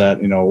of things that,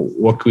 you know,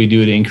 what can we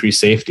do to increase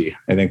safety?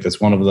 I think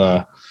that's one of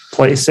the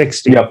Play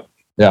 60. Yep.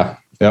 Yeah.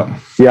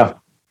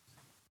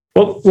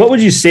 What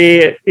would you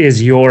say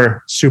is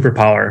your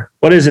superpower?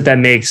 What is it that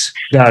makes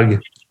Doug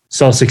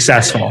so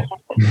successful?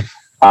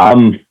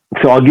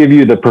 So I'll give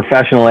you the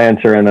professional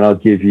answer, and then I'll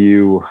give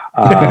you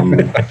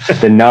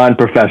the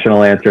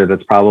non-professional answer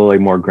that's probably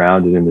more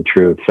grounded in the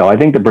truth. So I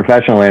think the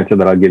professional answer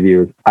that I'll give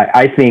you is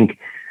I think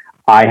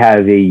I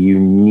have a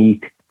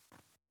unique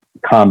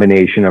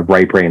combination of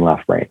right brain,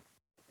 left brain.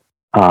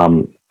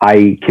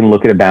 I can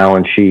look at a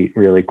balance sheet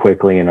really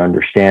quickly and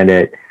understand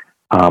it.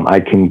 I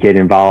can get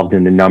involved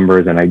in the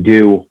numbers, and I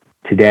do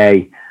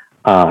today.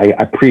 I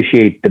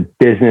appreciate the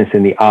business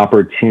and the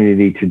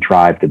opportunity to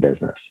drive the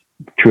business.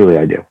 Truly,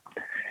 I do.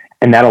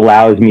 And that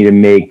allows me to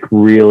make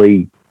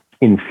really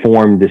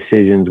informed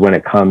decisions when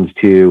it comes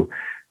to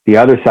the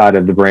other side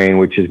of the brain,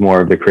 which is more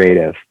of the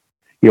creative.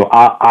 You know,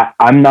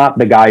 I'm not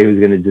the guy who's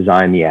going to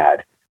design the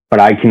ad,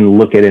 but I can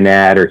look at an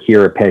ad or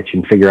hear a pitch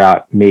and figure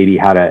out maybe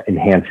how to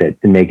enhance it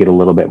and make it a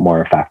little bit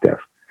more effective.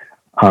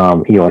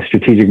 You know, a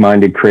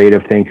strategic-minded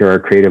creative thinker or a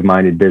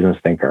creative-minded business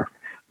thinker.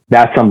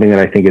 That's something that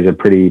I think is a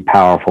pretty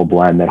powerful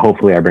blend that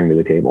hopefully I bring to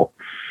the table.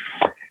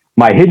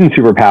 My hidden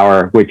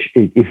superpower, which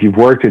if you've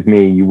worked with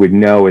me, you would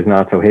know is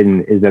not so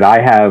hidden, is that I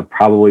have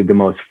probably the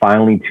most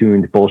finely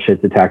tuned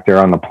bullshit detector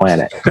on the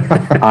planet.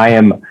 I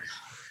am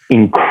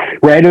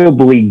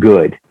incredibly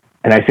good,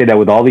 and I say that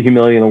with all the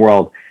humility in the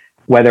world,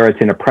 whether it's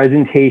in a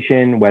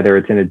presentation, whether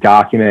it's in a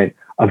document,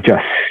 of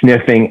just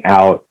sniffing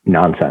out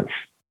nonsense.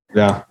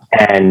 Yeah.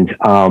 And,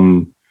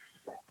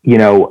 you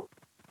know,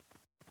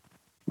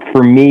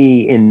 for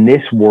me in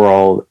this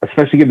world,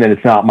 especially given that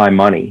it's not my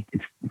money,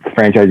 it's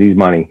franchisees'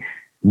 money,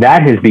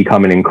 that has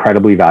become an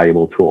incredibly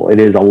valuable tool. It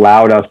has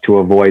allowed us to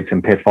avoid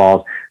some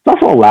pitfalls it's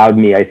also allowed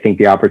me, I think,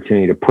 the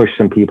opportunity to push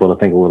some people to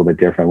think a little bit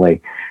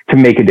differently, to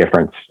make a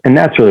difference. And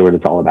that's really what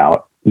it's all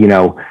about. You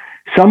know,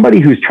 somebody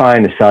who's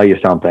trying to sell you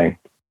something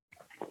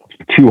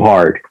too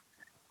hard,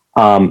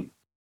 and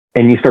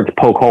you start to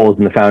poke holes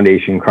in the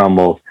foundation,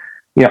 crumbles.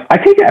 You know, I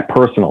take that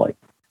personally,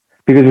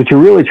 because what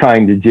you're really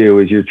trying to do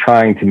is you're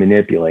trying to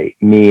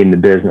manipulate me in the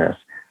business.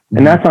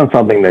 And that's not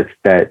something that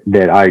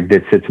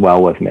sits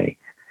well with me.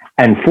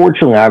 And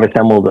fortunately, I've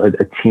assembled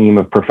a team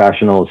of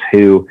professionals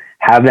who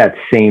have that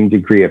same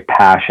degree of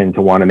passion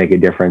to want to make a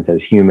difference as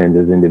humans,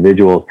 as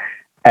individuals,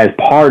 as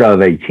part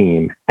of a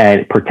team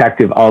and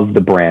protective of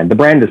the brand. The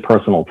brand is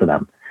personal to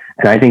them.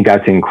 And I think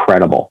that's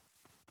incredible.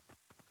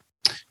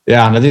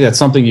 Yeah. And I think that's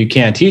something you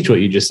can't teach.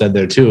 What you just said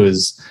there too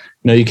is,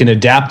 you know, you can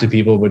adapt to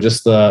people, but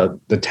just the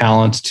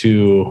talent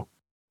to,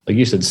 like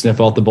you said,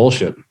 sniff out the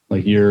bullshit.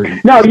 Like you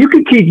can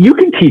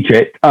teach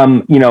it.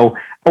 You know,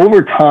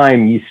 over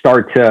time you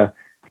start to,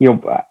 you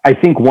know, I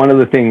think one of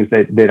the things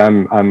that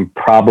I'm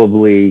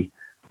probably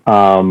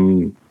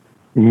known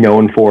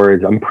for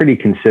is I'm pretty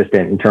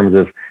consistent in terms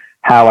of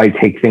how I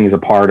take things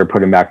apart or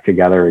put them back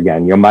together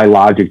again. You know, my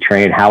logic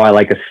train, how I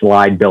like a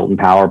slide built in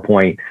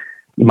PowerPoint,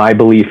 my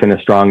belief in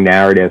a strong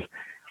narrative.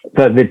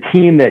 The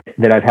team that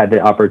I've had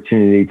the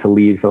opportunity to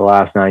lead for the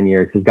last 9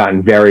 years has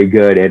gotten very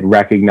good at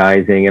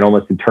recognizing and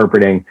almost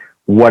interpreting,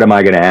 what am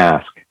I going to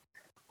ask?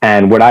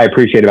 And what I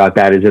appreciate about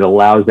that is it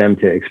allows them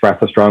to express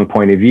a strong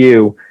point of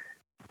view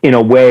in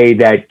a way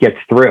that gets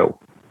through.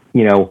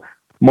 You know,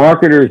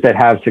 marketers that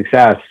have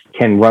success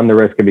can run the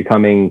risk of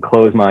becoming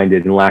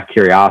closed-minded and lack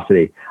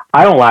curiosity.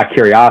 I don't lack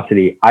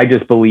curiosity. I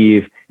just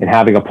believe in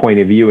having a point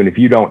of view. And if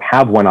you don't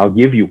have one, I'll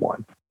give you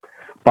one.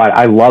 But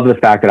I love the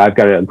fact that I've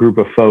got a group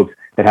of folks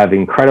that have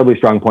incredibly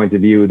strong points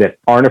of view that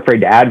aren't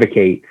afraid to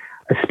advocate,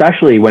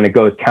 especially when it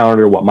goes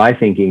counter to what my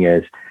thinking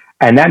is.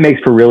 And that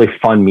makes for really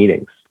fun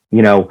meetings.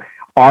 You know,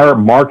 our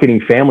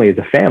marketing family is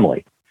a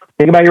family.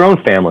 Think about your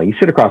own family. You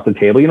sit across the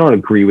table. You don't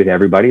agree with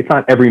everybody. It's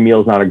not, every meal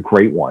is not a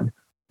great one,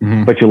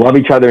 but you love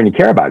each other and you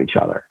care about each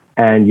other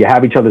and you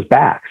have each other's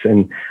backs.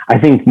 And I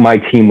think my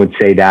team would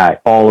say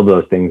that all of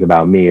those things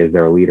about me as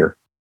their leader.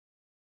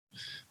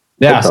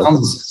 Yeah.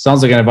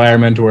 Sounds like an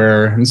environment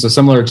where, and so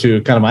similar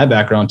to kind of my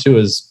background too,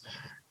 is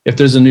if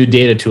there's a new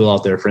data tool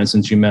out there, for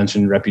instance, you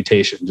mentioned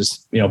reputation,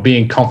 just, you know,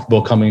 being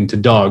comfortable coming to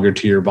Doug or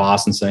to your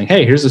boss and saying,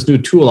 hey, here's this new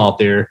tool out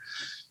there.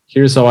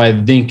 Here's how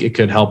I think it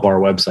could help our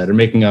website, or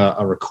making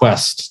a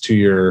request to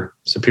your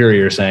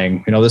superior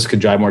saying, you know, this could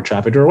drive more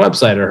traffic to our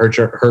website or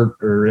hurt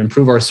or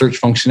improve our search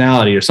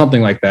functionality or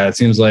something like that. It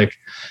seems like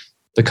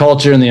the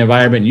culture and the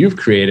environment you've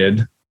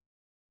created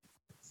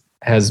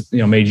has, you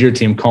know, made your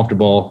team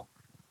comfortable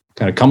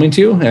kind of coming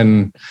to you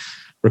and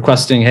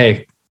requesting,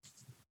 hey,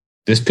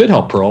 this could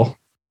help Pearl.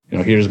 You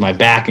know, here's my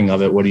backing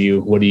of it. What do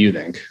you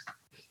think?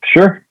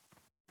 Sure.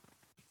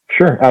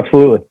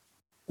 Absolutely.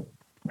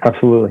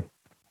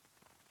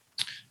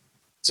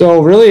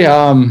 So really,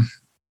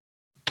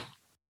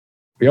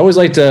 we always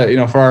like to, you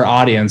know, for our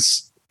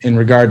audience in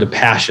regard to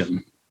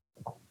passion,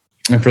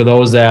 and for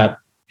those that,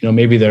 you know,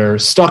 maybe they're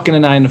stuck in a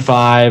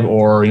 9-to-5,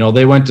 or, you know,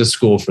 they went to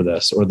school for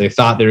this, or they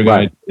thought they were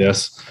going to do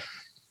this.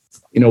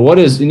 You know, what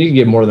is, and you can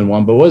give more than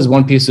one, but what is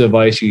one piece of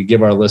advice you could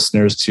give our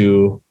listeners to,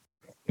 you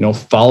know,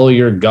 follow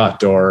your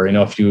gut, or, you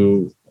know, if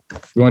you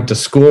went to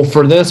school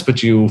for this,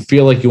 but you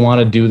feel like you want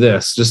to do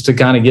this, just to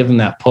kind of give them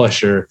that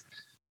push, or,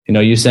 you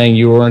know, you saying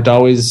you weren't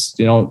always,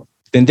 you know,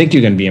 didn't think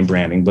you're going to be in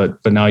branding, but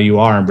now you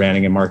are in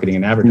branding and marketing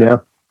and advertising.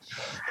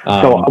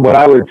 Yeah. So what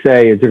I would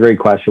say, it's a great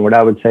question. What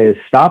I would say is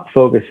stop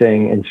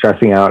focusing and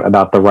stressing out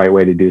about the right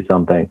way to do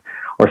something,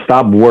 or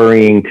stop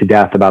worrying to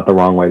death about the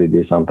wrong way to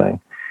do something.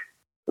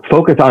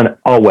 Focus on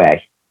a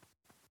way.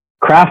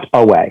 Craft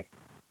a way.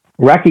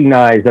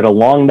 Recognize that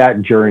along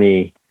that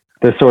journey,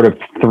 there's sort of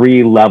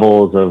 3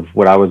 levels of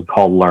what I would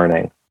call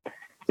learning.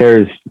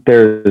 There's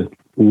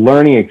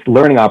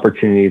learning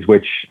opportunities,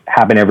 which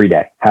happen every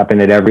day, happen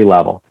at every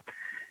level.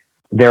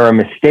 There are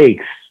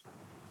mistakes,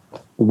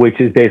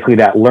 which is basically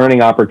that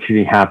learning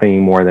opportunity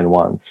happening more than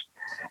once.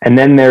 And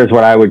then there's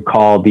what I would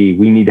call we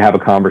need to have a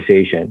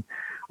conversation,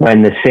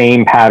 when the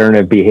same pattern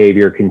of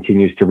behavior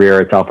continues to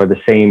rear itself, or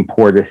the same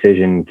poor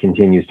decision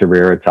continues to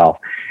rear itself.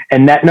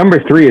 And that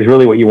number 3 is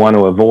really what you want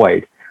to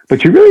avoid,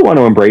 but you really want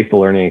to embrace the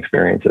learning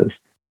experiences.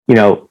 You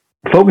know,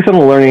 focus on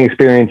the learning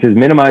experiences,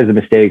 minimize the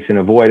mistakes, and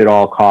avoid at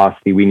all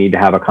costs we need to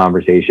have a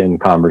conversation.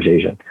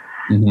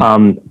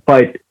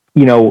 But,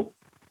 you know,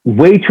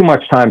 way too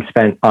much time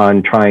spent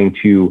on trying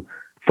to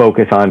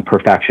focus on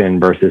perfection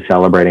versus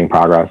celebrating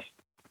progress.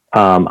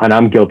 And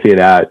I'm guilty of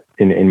that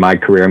in my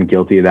career. I'm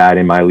guilty of that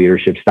in my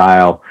leadership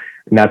style.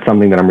 And that's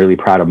something that I'm really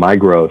proud of my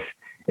growth,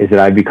 is that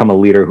I've become a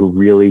leader who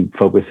really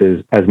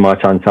focuses as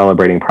much on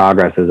celebrating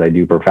progress as I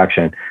do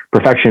perfection.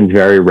 Perfection is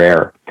very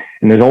rare.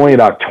 And there's only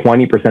about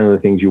 20% of the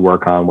things you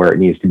work on where it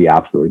needs to be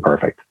absolutely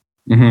perfect.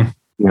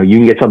 You know, you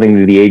can get something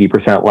to the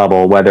 80%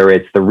 level, whether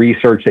it's the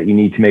research that you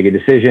need to make a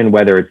decision,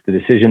 whether it's the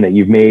decision that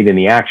you've made in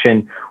the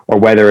action, or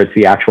whether it's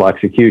the actual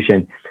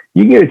execution.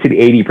 You can get it to the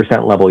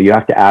 80% level. You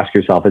have to ask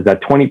yourself, is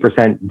that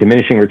 20%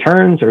 diminishing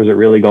returns, or is it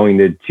really going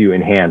to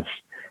enhance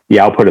the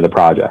output of the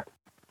project.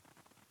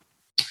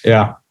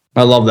 Yeah,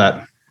 I love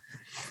that.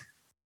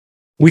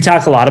 We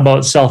talk a lot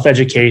about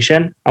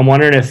self-education. I'm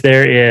wondering if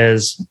there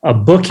is a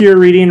book you're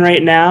reading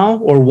right now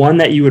or one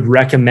that you would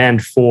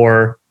recommend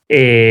for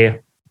a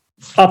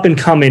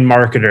up-and-coming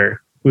marketer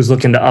who's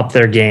looking to up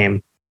their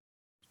game.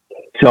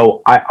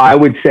 So I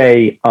would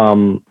say,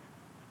 the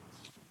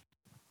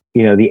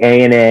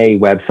ANA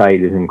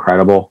website is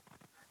incredible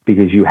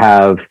because you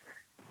have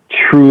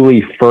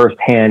truly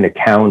firsthand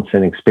accounts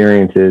and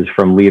experiences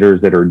from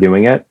leaders that are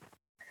doing it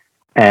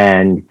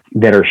and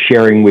that are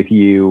sharing with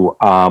you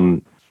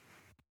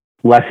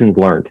lessons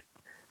learned.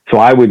 So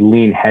I would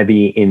lean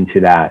heavy into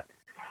that.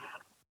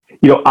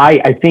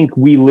 I think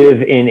we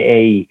live in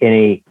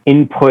a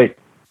input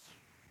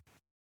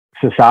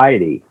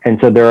society. And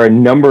so there are a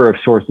number of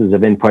sources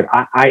of input.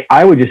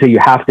 I would just say you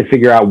have to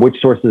figure out which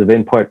sources of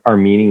input are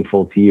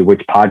meaningful to you,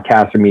 which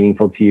podcasts are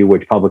meaningful to you,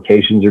 which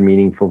publications are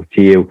meaningful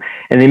to you.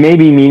 And they may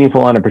be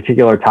meaningful on a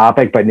particular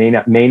topic, but may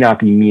not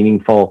be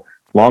meaningful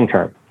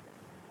long-term.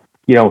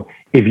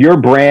 If your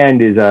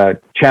brand is a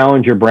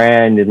challenger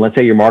brand, and let's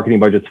say your marketing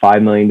budget's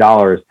 $5 million,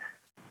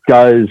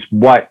 does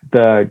what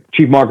the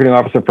chief marketing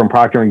officer from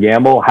Procter &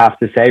 Gamble have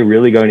to say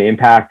really going to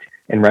impact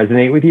and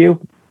resonate with you?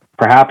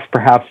 Perhaps,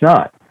 perhaps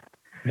not.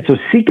 So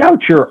seek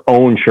out your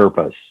own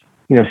Sherpas.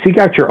 Seek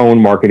out your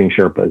own marketing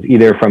Sherpas,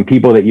 either from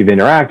people that you've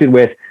interacted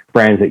with,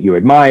 brands that you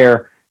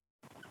admire,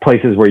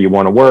 places where you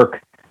want to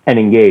work, and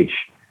engage.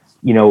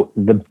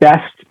 The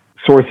best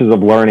sources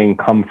of learning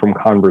come from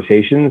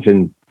conversations,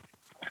 and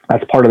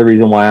that's part of the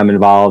reason why I'm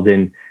involved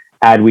in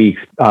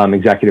Adweek's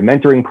executive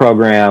mentoring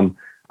program.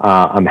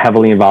 I'm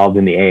heavily involved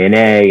in the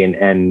ANA,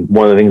 and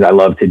one of the things I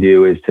love to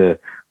do is to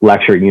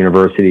lecture at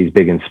universities,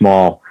 big and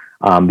small,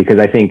 because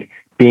I think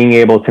being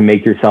able to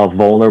make yourself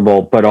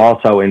vulnerable, but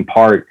also in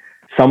part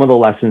some of the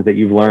lessons that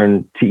you've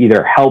learned to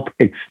either help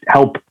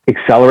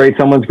accelerate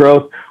someone's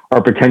growth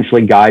or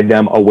potentially guide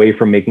them away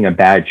from making a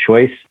bad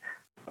choice.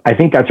 I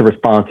think that's a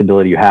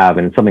responsibility you have,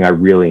 and it's something I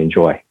really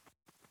enjoy.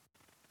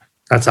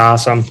 That's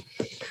awesome.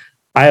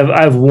 I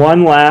have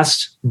one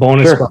last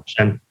bonus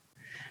question.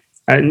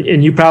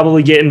 And you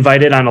probably get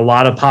invited on a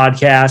lot of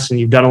podcasts and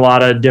you've done a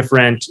lot of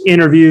different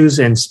interviews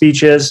and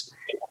speeches.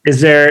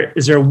 Is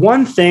there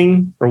one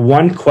thing or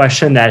one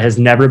question that has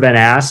never been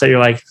asked that you're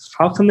like,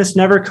 how come this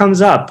never comes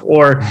up?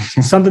 Or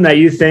something that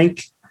you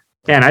think,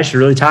 man, I should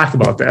really talk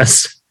about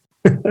this?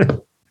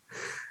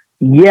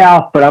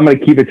 Yeah, but I'm going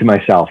to keep it to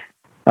myself.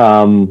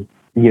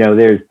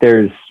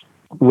 There's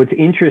what's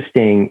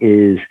interesting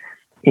is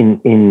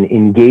in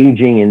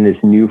engaging in this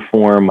new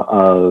form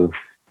of,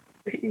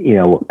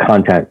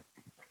 content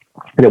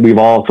that we've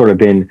all sort of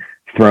been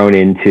thrown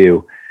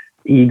into.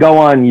 You go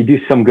on, you do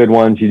some good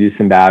ones, you do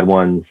some bad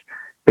ones.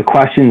 The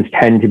questions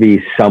tend to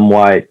be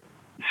somewhat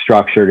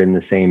structured in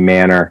the same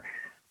manner.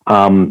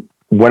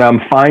 What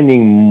I'm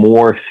finding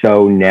more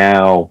so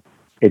now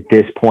at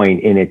this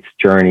point in its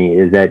journey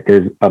is that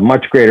there's a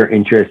much greater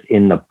interest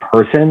in the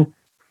person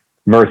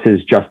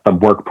versus just the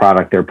work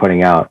product they're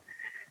putting out.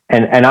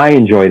 And I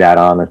enjoy that,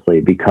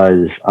 honestly,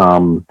 because,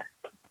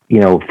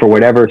 for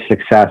whatever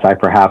success I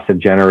perhaps have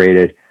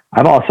generated,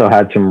 I've also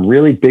had some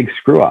really big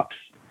screw ups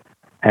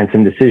and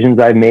some decisions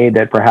I've made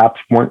that perhaps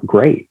weren't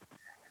great.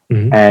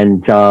 Mm-hmm.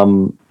 And,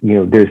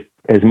 there's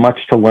as much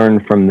to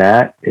learn from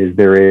that as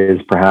there is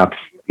perhaps,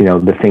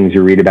 the things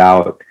you read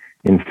about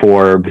in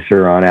Forbes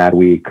or on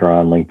Adweek or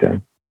on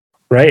LinkedIn.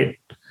 Right.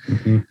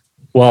 Mm-hmm.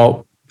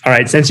 Well, all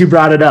right. Since you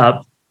brought it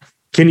up,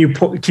 can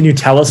you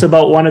tell us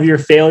about one of your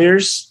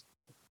failures?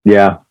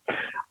 Yeah.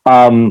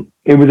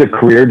 It was a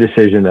career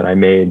decision that I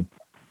made.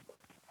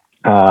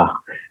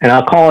 And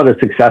I'll call it a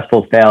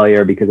successful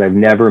failure because I've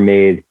never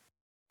made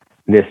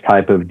this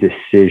type of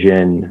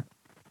decision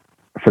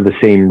for the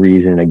same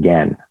reason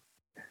again.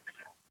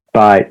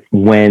 But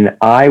when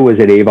I was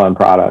at Avon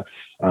Products,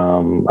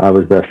 I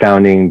was the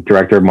founding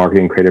director of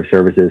marketing and creative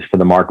services for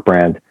the Mark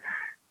brand,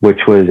 which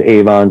was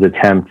Avon's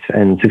attempt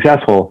and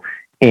successful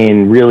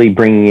in really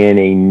bringing in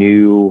a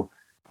new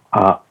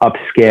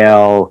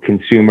upscale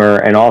consumer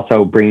and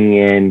also bringing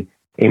in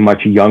a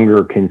much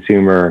younger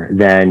consumer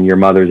than your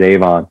mother's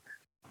Avon.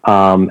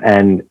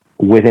 And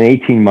within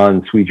 18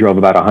 months, we drove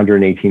about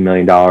 $118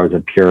 million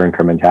of pure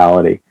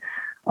incrementality.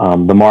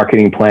 The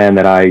marketing plan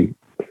that I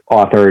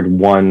authored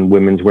won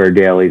Women's Wear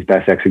Daily's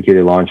Best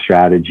Executed Launch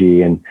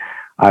Strategy, and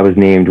I was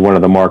named one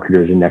of the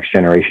marketers in Next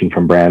Generation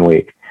from Brand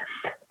Week.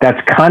 That's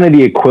kind of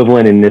the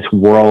equivalent in this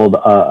world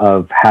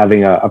of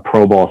having a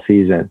Pro Bowl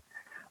season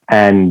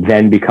and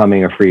then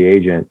becoming a free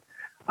agent.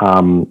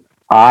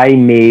 I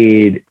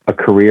made a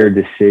career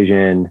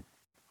decision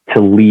to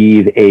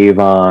leave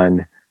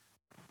Avon,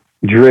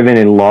 driven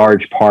in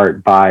large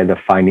part by the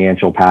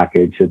financial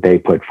package that they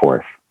put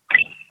forth,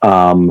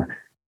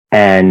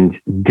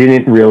 and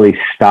didn't really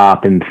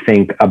stop and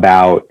think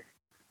about,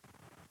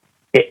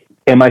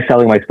 am I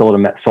selling my soul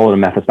to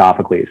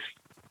Mephistopheles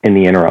in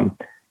the interim?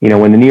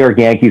 When the New York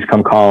Yankees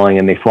come calling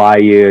and they fly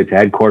you to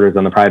headquarters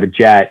on the private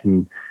jet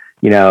and,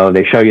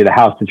 they show you the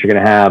house that you're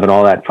going to have and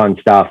all that fun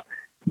stuff,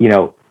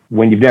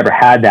 when you've never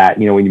had that,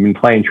 when you've been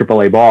playing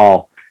AAA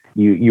ball,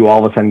 you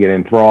all of a sudden get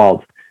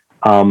enthralled.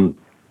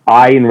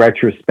 I, in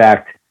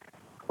retrospect,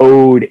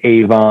 owed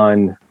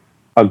Avon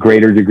a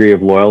greater degree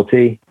of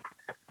loyalty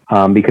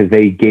because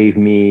they gave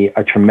me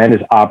a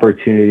tremendous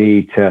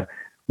opportunity to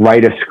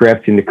write a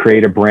script and to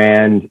create a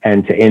brand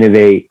and to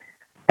innovate.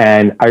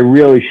 And I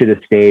really should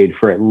have stayed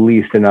for at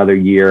least another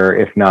year,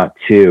 if not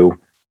two,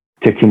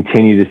 to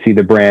continue to see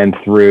the brand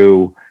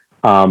through,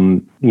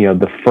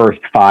 the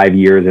first 5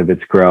 years of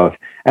its growth.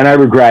 And I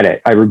regret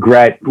it. I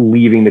regret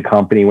leaving the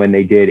company when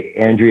they did.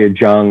 Andrea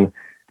Jung,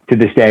 to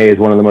this day, is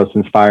one of the most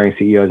inspiring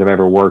CEOs I've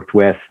ever worked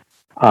with.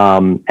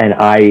 And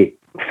I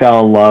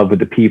fell in love with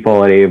the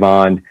people at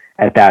Avon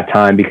at that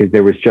time because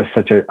there was just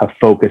such a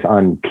focus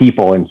on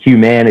people and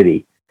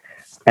humanity.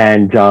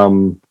 And,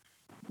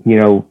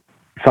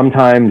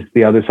 sometimes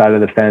the other side of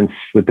the fence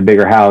with the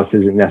bigger house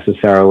isn't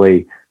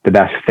necessarily the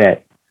best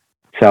fit.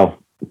 So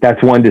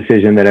that's one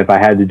decision that if I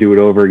had to do it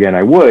over again,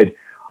 I would.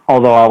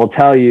 Although I will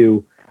tell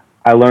you,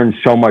 I learned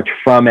so much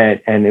from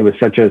it, and it was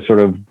such a sort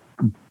of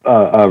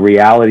a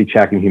reality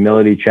check and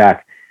humility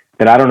check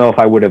that I don't know if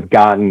I would have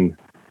gotten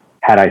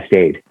had I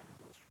stayed.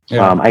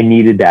 Yeah. I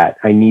needed that.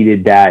 I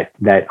needed that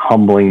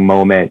humbling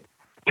moment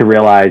to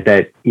realize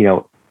that,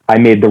 I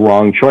made the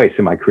wrong choice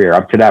in my career.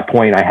 Up to that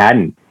point, I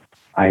hadn't.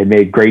 I had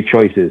made great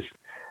choices.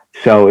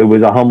 So it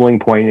was a humbling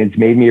point, and it's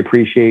made me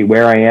appreciate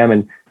where I am.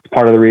 And it's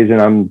part of the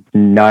reason I'm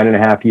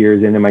 9.5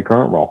 years into my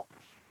current role.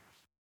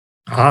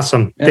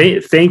 Awesome. Yeah.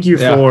 Thank you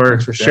for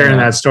sharing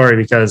that story,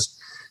 because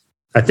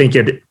I think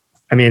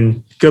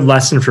good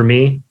lesson for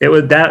me.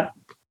 That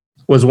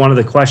was one of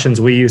the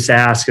questions we used to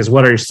ask is,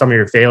 what are some of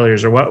your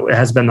failures, or what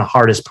has been the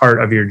hardest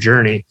part of your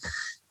journey?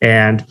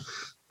 And,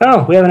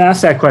 we haven't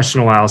asked that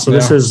question in a while. So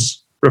this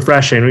is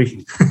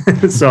refreshing.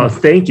 So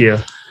thank you.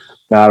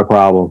 Not a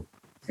problem.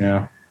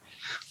 Yeah.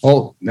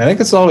 Well, I think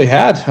that's all we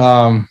had.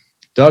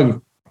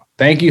 Doug,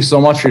 thank you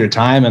so much for your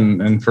time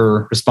and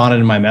for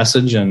responding to my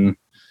message and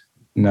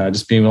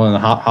just being willing to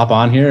hop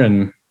on here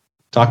and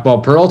talk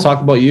about Pearl,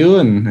 talk about you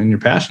and your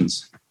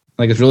passions.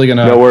 I think it's really going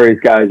to... No worries,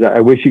 guys. I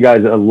wish you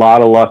guys a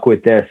lot of luck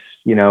with this,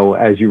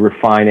 as you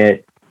refine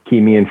it,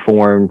 keep me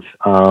informed.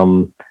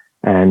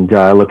 And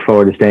I look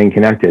forward to staying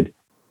connected.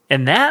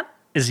 And that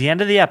is the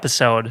end of the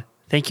episode.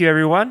 Thank you,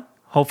 everyone.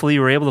 Hopefully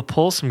you were able to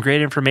pull some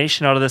great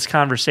information out of this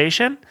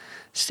conversation.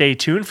 Stay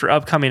tuned for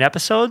upcoming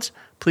episodes.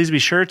 Please be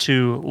sure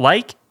to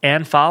like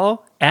and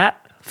follow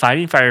at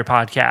Fighting Fire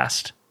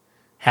Podcast.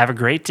 Have a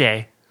great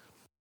day.